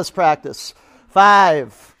 It's tapas practice.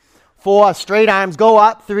 5, 4, straight arms, go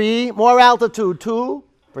up. 3, more altitude. 2,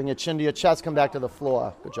 bring your chin to your chest, come back to the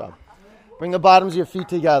floor. Good job. Bring the bottoms of your feet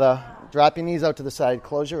together. Drop your knees out to the side.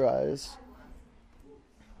 Close your eyes.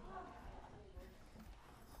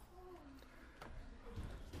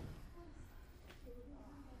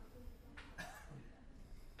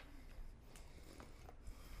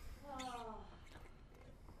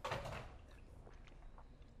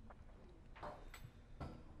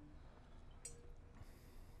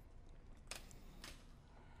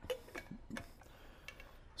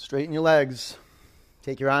 Straighten your legs.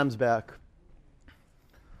 Take your arms back.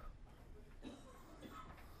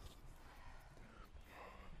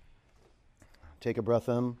 Take a breath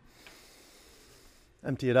in.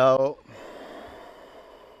 Empty it out.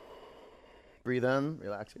 Breathe in.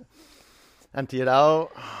 Relax here. Empty it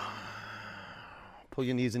out. Pull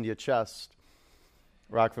your knees into your chest.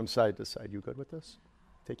 Rock from side to side. You good with this?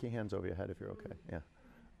 Take your hands over your head if you're okay. Yeah.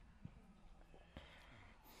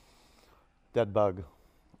 Dead bug.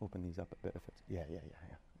 Open these up a bit if it's... Yeah. There we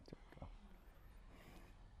go.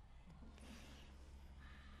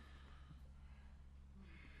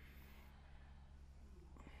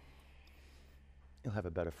 You'll have a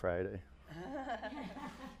better Friday.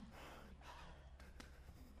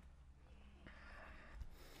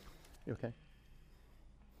 You okay?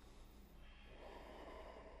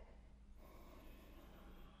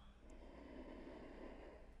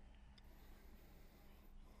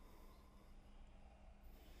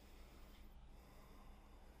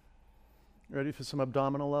 Ready for some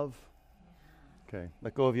abdominal love? Okay,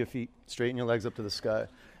 let go of your feet. Straighten your legs up to the sky.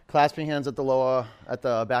 Clasp your hands at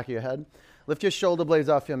the back of your head. Lift your shoulder blades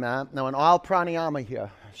off your mat. Now in all pranayama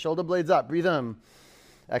here, shoulder blades up, breathe in.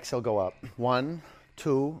 Exhale, go up. 1,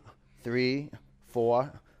 2, 3,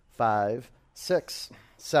 4, 5, 6,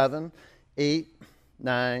 7, 8,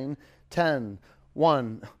 9, 10.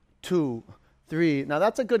 1, 2, 3. Now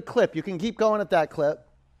that's a good clip. You can keep going at that clip.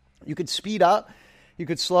 You could speed up. You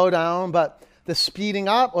could slow down, but the speeding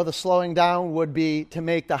up or the slowing down would be to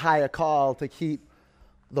make the higher call to keep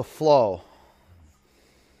the flow.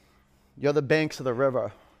 You're the banks of the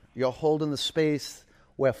river. You're holding the space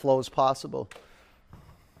where flow is possible.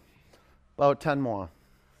 About 10 more.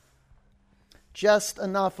 Just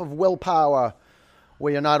enough of willpower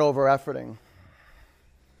where you're not over-efforting.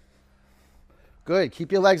 Good.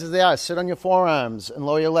 Keep your legs as they are. Sit on your forearms and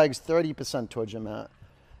lower your legs 30% towards your mat.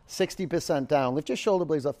 60% down. Lift your shoulder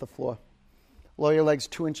blades off the floor. Lower your legs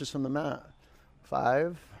 2 inches from the mat.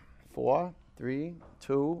 5, 4, 3,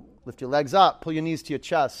 2. Lift your legs up. Pull your knees to your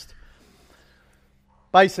chest.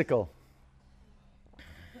 Bicycle.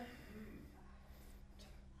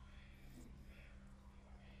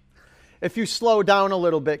 If you slow down a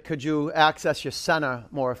little bit, could you access your center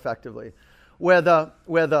more effectively? where the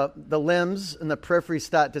limbs and the periphery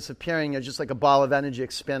start disappearing, you're just like a ball of energy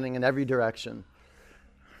expanding in every direction.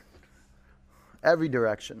 Every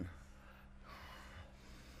direction.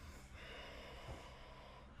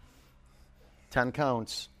 Ten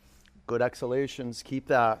counts. Good exhalations. Keep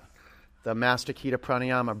that. The Master Kita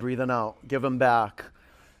Pranayama, breathing out. Give them back.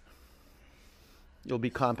 You'll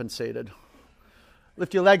be compensated.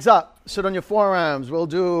 Lift your legs up. Sit on your forearms. We'll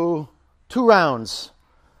do 2 rounds.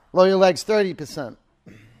 Lower your legs 30%.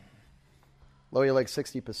 Lower your legs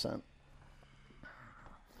 60%.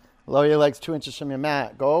 Lower your legs 2 inches from your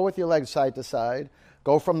mat. Go with your legs side to side.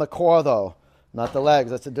 Go from the core, though, not the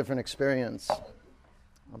legs. That's a different experience.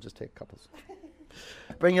 I'll just take a couple.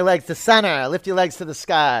 Bring your legs to center. Lift your legs to the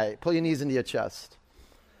sky. Pull your knees into your chest.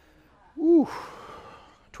 Woo.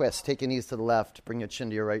 Twist. Take your knees to the left. Bring your chin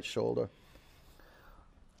to your right shoulder.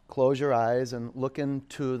 Close your eyes and look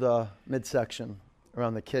into the midsection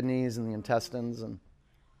around the kidneys and the intestines. And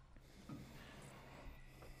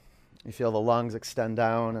you feel the lungs extend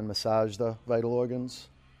down and massage the vital organs.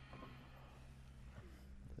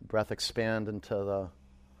 The breath expand into the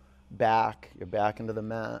back, your back into the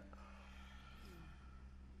mat.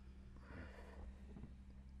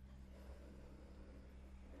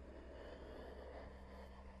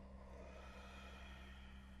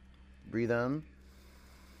 Breathe in.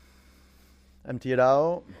 Empty it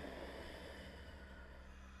out.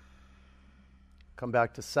 Come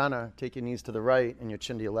back to center. Take your knees to the right and your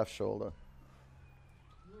chin to your left shoulder.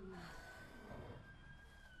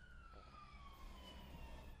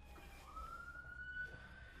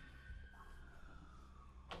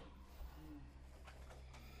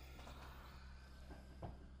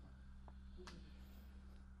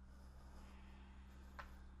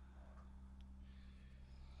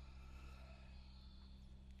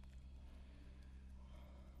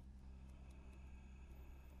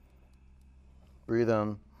 Breathe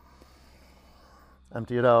in.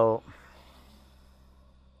 Empty it out.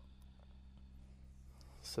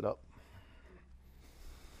 Sit up.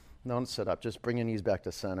 Don't sit up. Just bring your knees back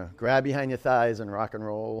to center. Grab behind your thighs and rock and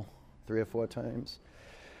roll 3 or 4 times.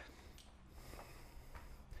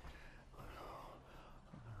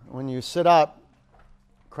 When you sit up,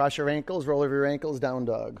 cross your ankles, roll over your ankles, down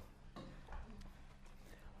dog.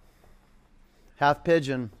 Half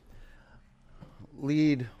pigeon.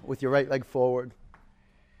 Lead with your right leg forward.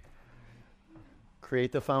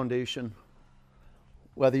 Create the foundation.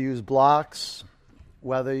 Whether you use blocks,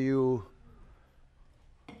 whether you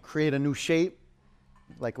create a new shape,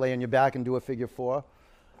 like lay on your back and do a figure 4,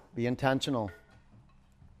 be intentional.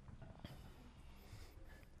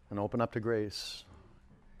 And open up to grace.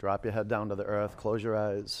 Drop your head down to the earth. Close your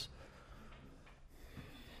eyes.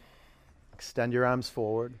 Extend your arms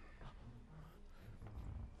forward.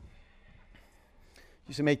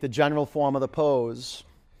 You should make the general form of the pose.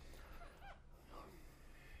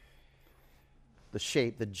 The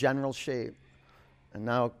shape, the general shape. And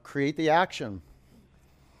now create the action.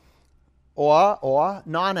 Or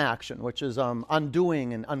non-action, which is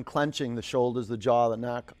undoing and unclenching the shoulders, the jaw, the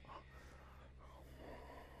neck.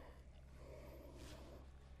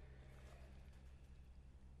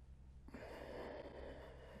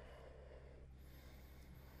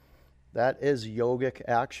 That is yogic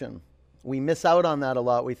action. We miss out on that a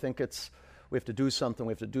lot. We think we have to do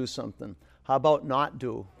something. How about not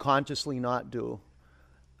do? Consciously not do.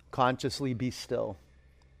 Consciously be still.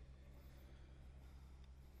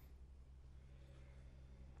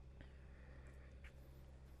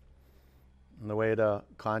 And the way to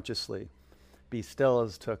consciously be still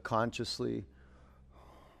is to consciously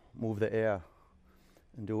move the air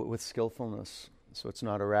and do it with skillfulness. So it's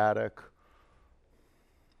not erratic.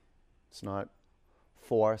 It's not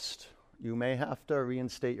forced. You may have to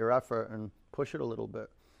reinstate your effort and push it a little bit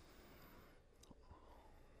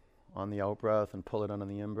on the out breath and pull it on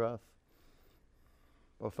the in breath.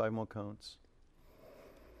 About 5 more counts.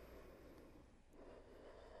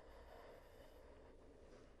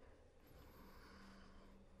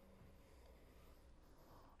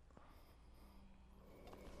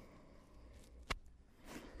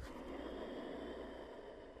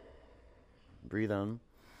 Breathe in.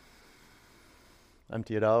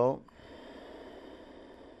 Empty it out.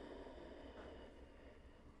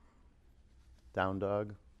 Down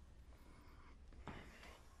dog.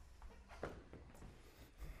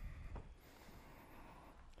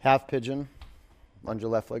 Half pigeon. Lunge your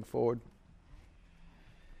left leg forward.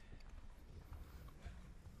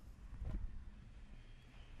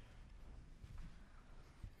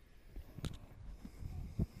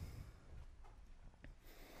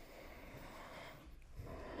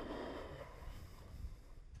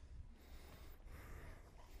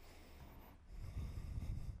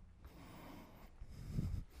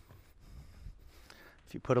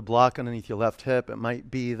 If you put a block underneath your left hip, it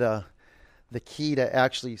might be the key to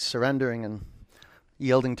actually surrendering and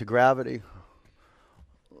yielding to gravity.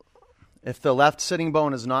 If the left sitting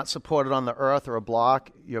bone is not supported on the earth or a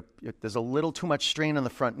block, there's a little too much strain on the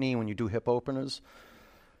front knee when you do hip openers.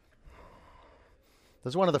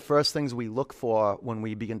 This is one of the first things we look for when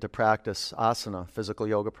we begin to practice asana, physical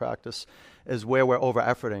yoga practice, is where we're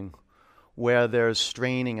over-efforting, where there's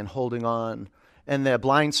straining and holding on. And they're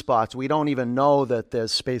blind spots. We don't even know that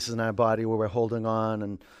there's spaces in our body where we're holding on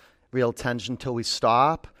and real tension until we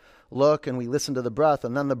stop, look, and we listen to the breath.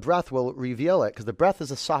 And then the breath will reveal it, because the breath is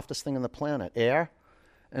the softest thing on the planet, air,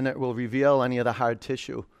 and it will reveal any of the hard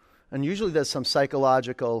tissue. And usually there's some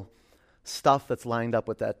psychological stuff that's lined up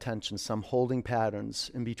with that tension, some holding patterns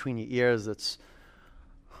in between your ears that's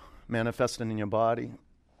manifesting in your body.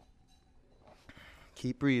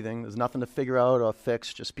 Keep breathing. There's nothing to figure out or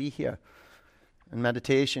fix. Just be here. In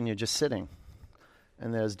meditation, you're just sitting.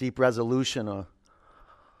 And there's deep resolution or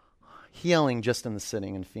healing just in the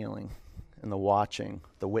sitting and feeling, and the watching,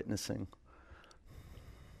 the witnessing.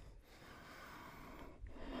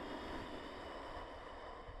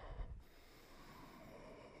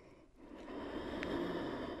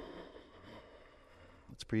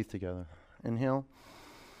 Let's breathe together. Inhale.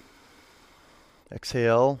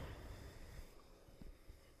 Exhale.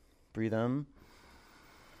 Breathe in.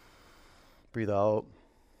 Breathe out.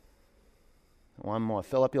 One more.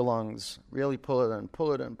 Fill up your lungs. Really pull it in,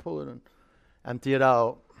 pull it in, pull it in. Empty it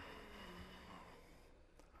out.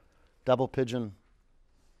 Double pigeon.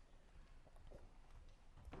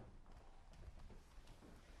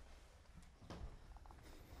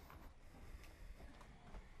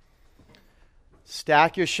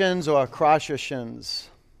 Stack your shins or cross your shins.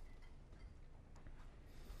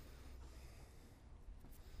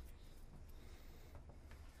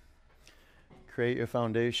 Create your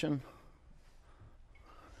foundation.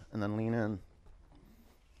 And then lean in.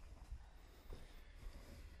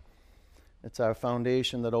 It's our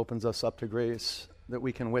foundation that opens us up to grace, that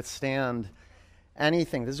we can withstand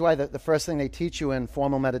anything. This is why the first thing they teach you in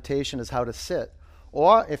formal meditation is how to sit.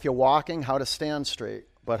 Or if you're walking, how to stand straight,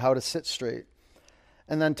 but how to sit straight.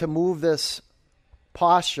 And then to move this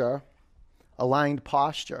posture, aligned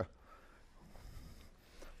posture,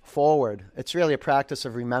 forward. It's really a practice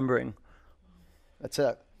of remembering. That's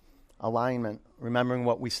it. Alignment, remembering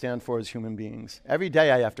what we stand for as human beings. Every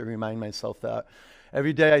day I have to remind myself that.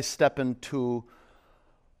 Every day I step on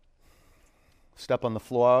the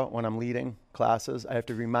floor when I'm leading classes, I have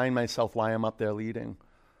to remind myself why I'm up there leading.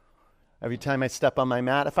 Every time I step on my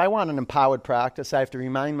mat, if I want an empowered practice, I have to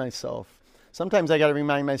remind myself. Sometimes I got to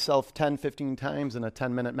remind myself 10, 15 times in a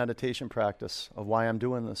 10-minute meditation practice of why I'm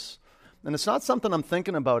doing this. And it's not something I'm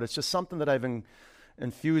thinking about. It's just something that I've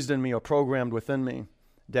infused in me or programmed within me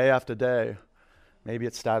day after day. Maybe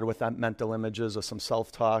it started with that mental images or some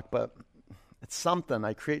self-talk, but it's something.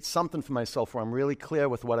 I create something for myself where I'm really clear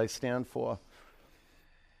with what I stand for.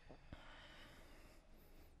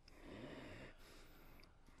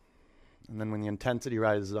 And then when the intensity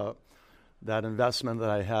rises up, that investment that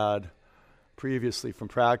I had previously from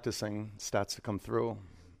practicing starts to come through.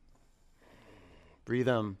 Breathe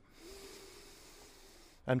in.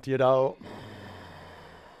 Empty it out.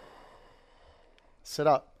 Sit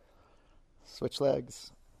up. Switch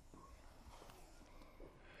legs.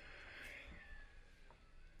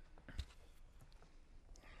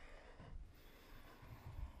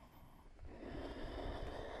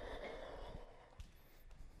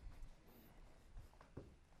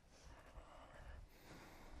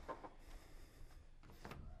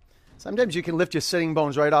 Sometimes you can lift your sitting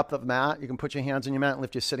bones right off the mat. You can put your hands on your mat and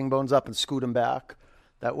lift your sitting bones up and scoot them back.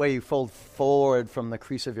 That way you fold forward from the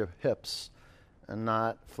crease of your hips and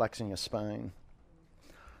not flexing your spine.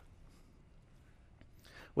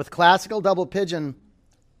 With classical double pigeon,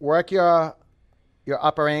 work your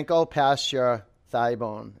upper ankle past your thigh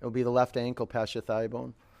bone. It'll be the left ankle past your thigh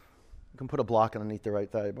bone. You can put a block underneath the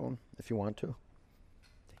right thigh bone if you want to.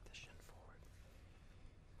 Take the shin forward.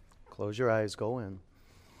 Close your eyes, go in.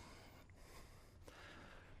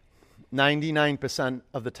 99%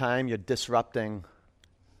 of the time you're disrupting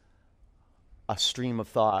a stream of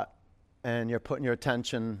thought and you're putting your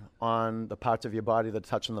attention on the parts of your body that are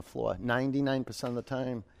touching the floor. 99% of the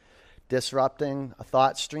time, disrupting a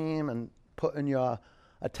thought stream and putting your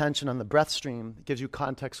attention on the breath stream. It gives you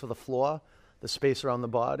context for the floor, the space around the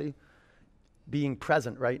body. Being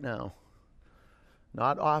present right now.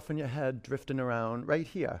 Not off in your head, drifting around. Right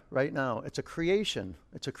here, right now. It's a creation.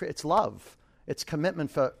 It's love. It's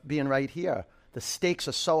commitment for being right here. The stakes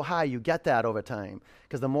are so high, you get that over time.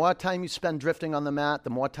 Because the more time you spend drifting on the mat, the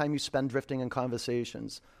more time you spend drifting in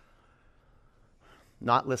conversations.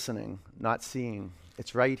 not listening, not seeing.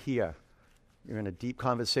 It's right here. You're in a deep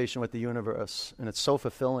conversation with the universe, and it's so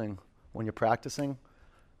fulfilling when you're practicing.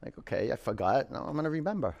 Like, okay, I forgot. Now I'm going to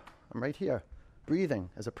remember. I'm right here. Breathing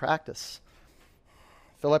as a practice.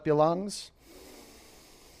 Fill up your lungs.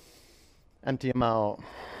 Empty them out.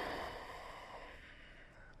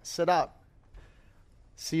 Sit up.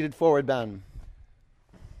 Seated forward bend.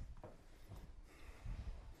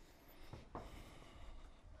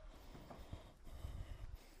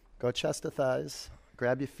 Go chest to thighs.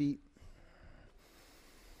 Grab your feet.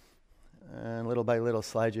 And little by little,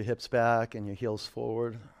 slide your hips back and your heels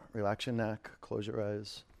forward. Relax your neck. Close your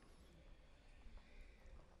eyes.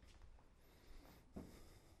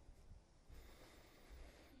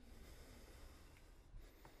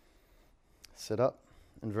 Sit up.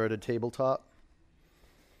 Inverted tabletop.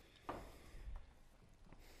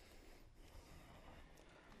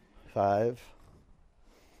 5,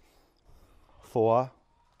 4,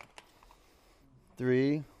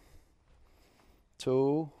 3,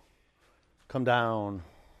 2, come down.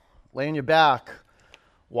 Lay on your back,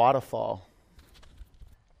 waterfall.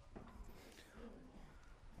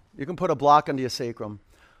 You can put a block under your sacrum.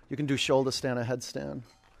 You can do shoulder stand or headstand.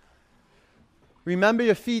 Remember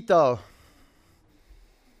your feet though.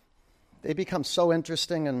 They become so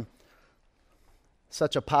interesting and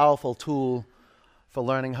such a powerful tool for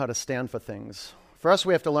learning how to stand for things. First,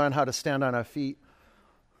 we have to learn how to stand on our feet.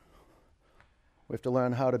 We have to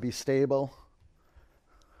learn how to be stable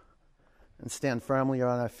and stand firmly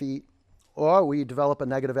on our feet. Or we develop a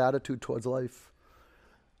negative attitude towards life.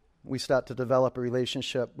 We start to develop a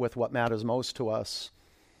relationship with what matters most to us.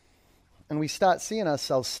 And we start seeing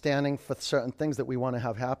ourselves standing for certain things that we want to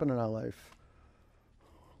have happen in our life.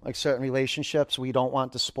 Like certain relationships we don't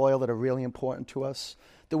want to spoil that are really important to us.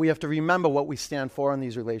 That we have to remember what we stand for in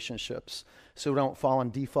these relationships so we don't fall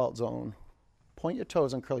in default zone. Point your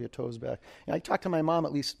toes and curl your toes back. I talk to my mom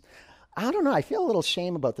at least, I don't know, I feel a little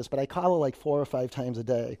shame about this, but I call her like 4 or 5 times a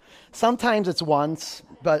day. Sometimes it's once,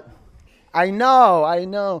 but I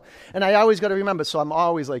know. And I always got to remember, so I'm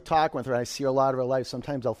always like talking with her. I see a lot of her life.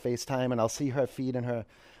 Sometimes I'll FaceTime and I'll see her feeding her,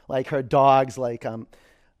 like her dogs, like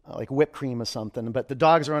whipped cream or something, but the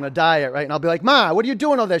dogs are on a diet, right? And I'll be like, Ma, what are you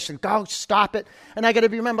doing over there? She'll go, stop it. And I got to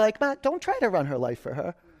remember, like, Ma, don't try to run her life for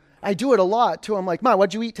her. I do it a lot, too. I'm like, Ma,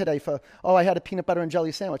 what'd you eat today for? Oh, I had a peanut butter and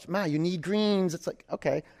jelly sandwich. Ma, you need greens. It's like,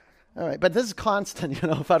 okay, all right. But this is constant,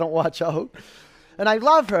 if I don't watch out. And I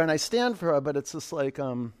love her and I stand for her, but it's just like,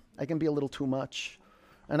 I can be a little too much.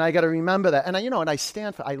 And I got to remember that. And I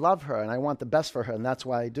stand for, I love her and I want the best for her. And that's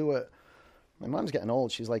why I do it. My mom's getting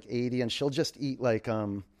old. She's like 80 and she'll just eat like,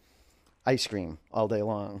 ice cream all day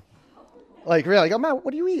long. Like, really? I go, Ma,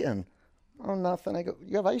 what are you eating? Oh, nothing. I go,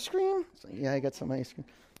 you have ice cream? Like, yeah, I got some ice cream.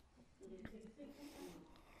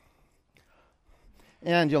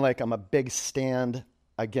 And I'm a big stand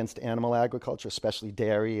against animal agriculture, especially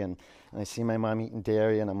dairy. And I see my mom eating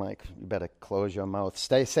dairy, and I'm like, you better close your mouth.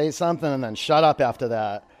 Say something, and then shut up after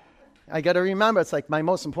that. I got to remember, it's like my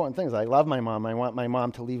most important thing is I love my mom. I want my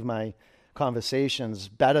mom to leave my conversations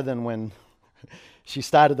better than when she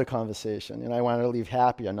started the conversation, and I want her to leave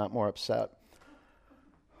happier, not more upset.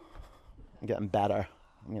 I'm getting better.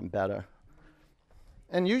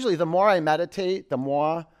 And usually the more I meditate, the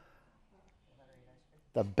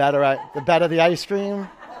better the ice cream,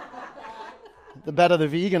 the better the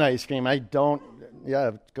vegan ice cream.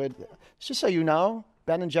 Good. Just so you know,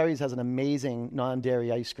 Ben & Jerry's has an amazing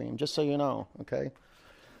non-dairy ice cream, just so you know, okay?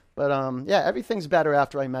 But everything's better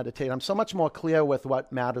after I meditate. I'm so much more clear with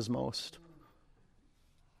what matters most.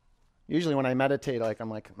 Usually when I meditate,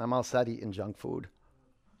 I'm all set eating junk food.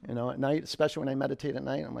 At night, especially when I meditate at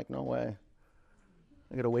night, I'm like, no way.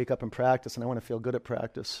 I got to wake up and practice, and I want to feel good at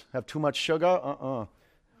practice. Have too much sugar?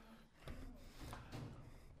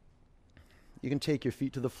 You can take your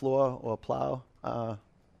feet to the floor or plow, or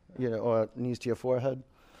knees to your forehead.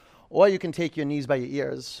 Or you can take your knees by your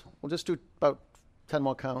ears. We'll just do about 10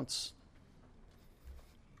 more counts.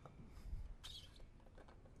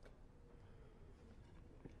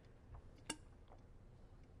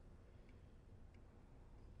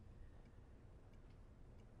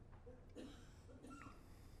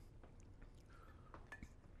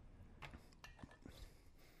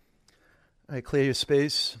 All right, clear your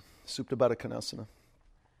space. Supta Baddha Konasana.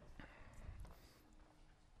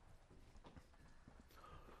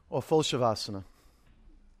 Or full Shavasana.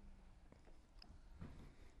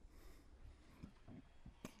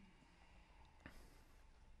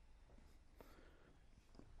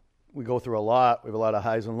 We go through a lot. We have a lot of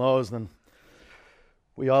highs and lows. Then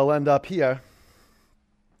we all end up here.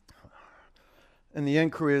 And the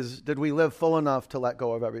inquiry is, did we live full enough to let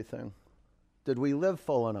go of everything? Did we live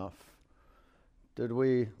full enough? Did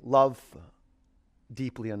we love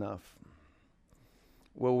deeply enough?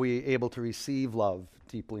 Were we able to receive love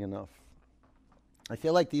deeply enough? I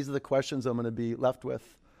feel like these are the questions I'm going to be left with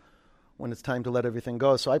when it's time to let everything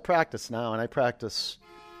go. So I practice now, and I practice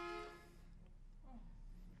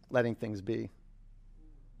letting things be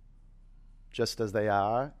just as they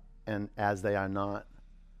are and as they are not.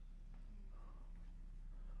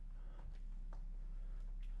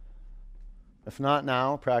 If not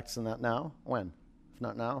now, practicing that now, when? If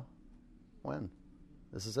not now, when?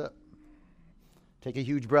 This is it. Take a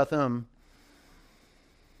huge breath in.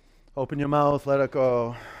 Open your mouth, let it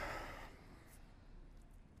go.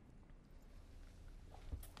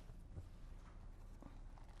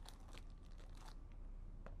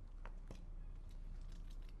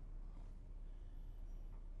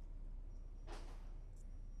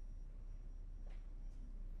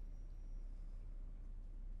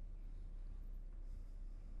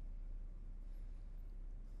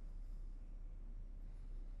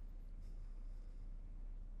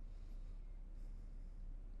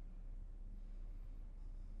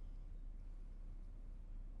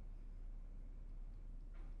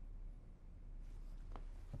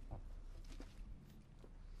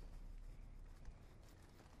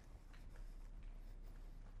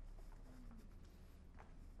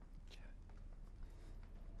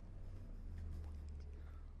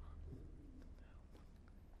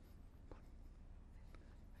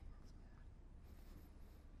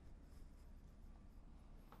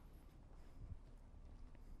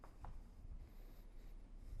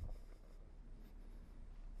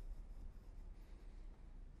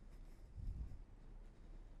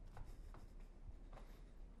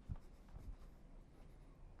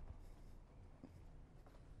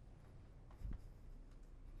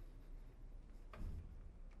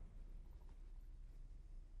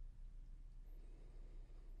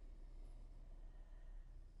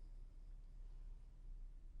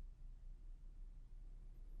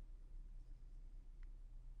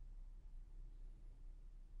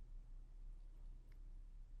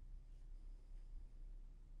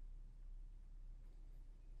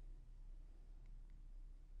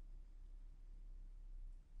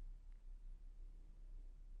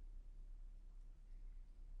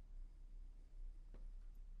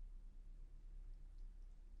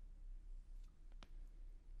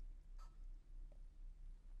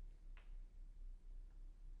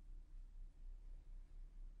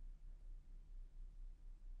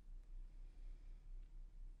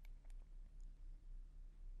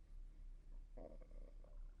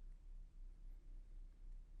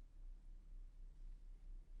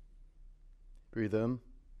 Breathe in.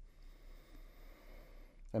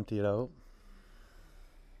 Empty it out.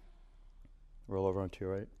 Roll over onto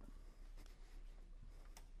your right.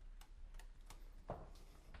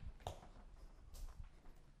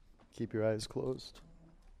 Keep your eyes closed.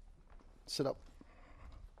 Sit up.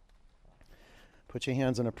 Put your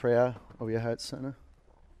hands in a prayer over your heart center.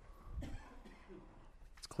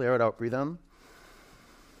 Let's clear it out. Breathe in.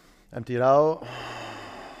 Empty it out.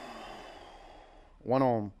 One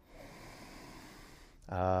Om.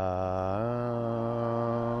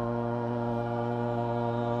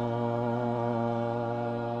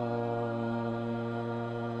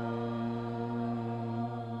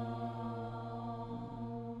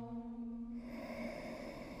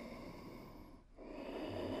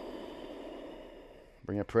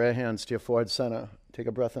 Bring your prayer hands to your forehead center. Take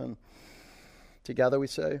a breath in. Together we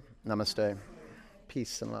say, Namaste.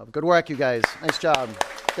 Peace and love. Good work, you guys. Nice job.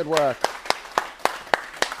 Good work.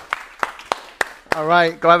 All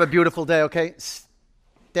right, go have a beautiful day, okay?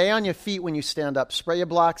 Stay on your feet when you stand up. Spray your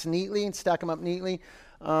blocks neatly and stack them up neatly.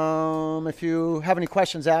 If you have any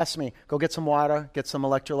questions, ask me. Go get some water, get some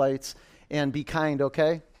electrolytes, and be kind,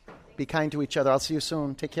 okay? Be kind to each other. I'll see you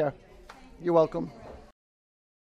soon. Take care. You're welcome.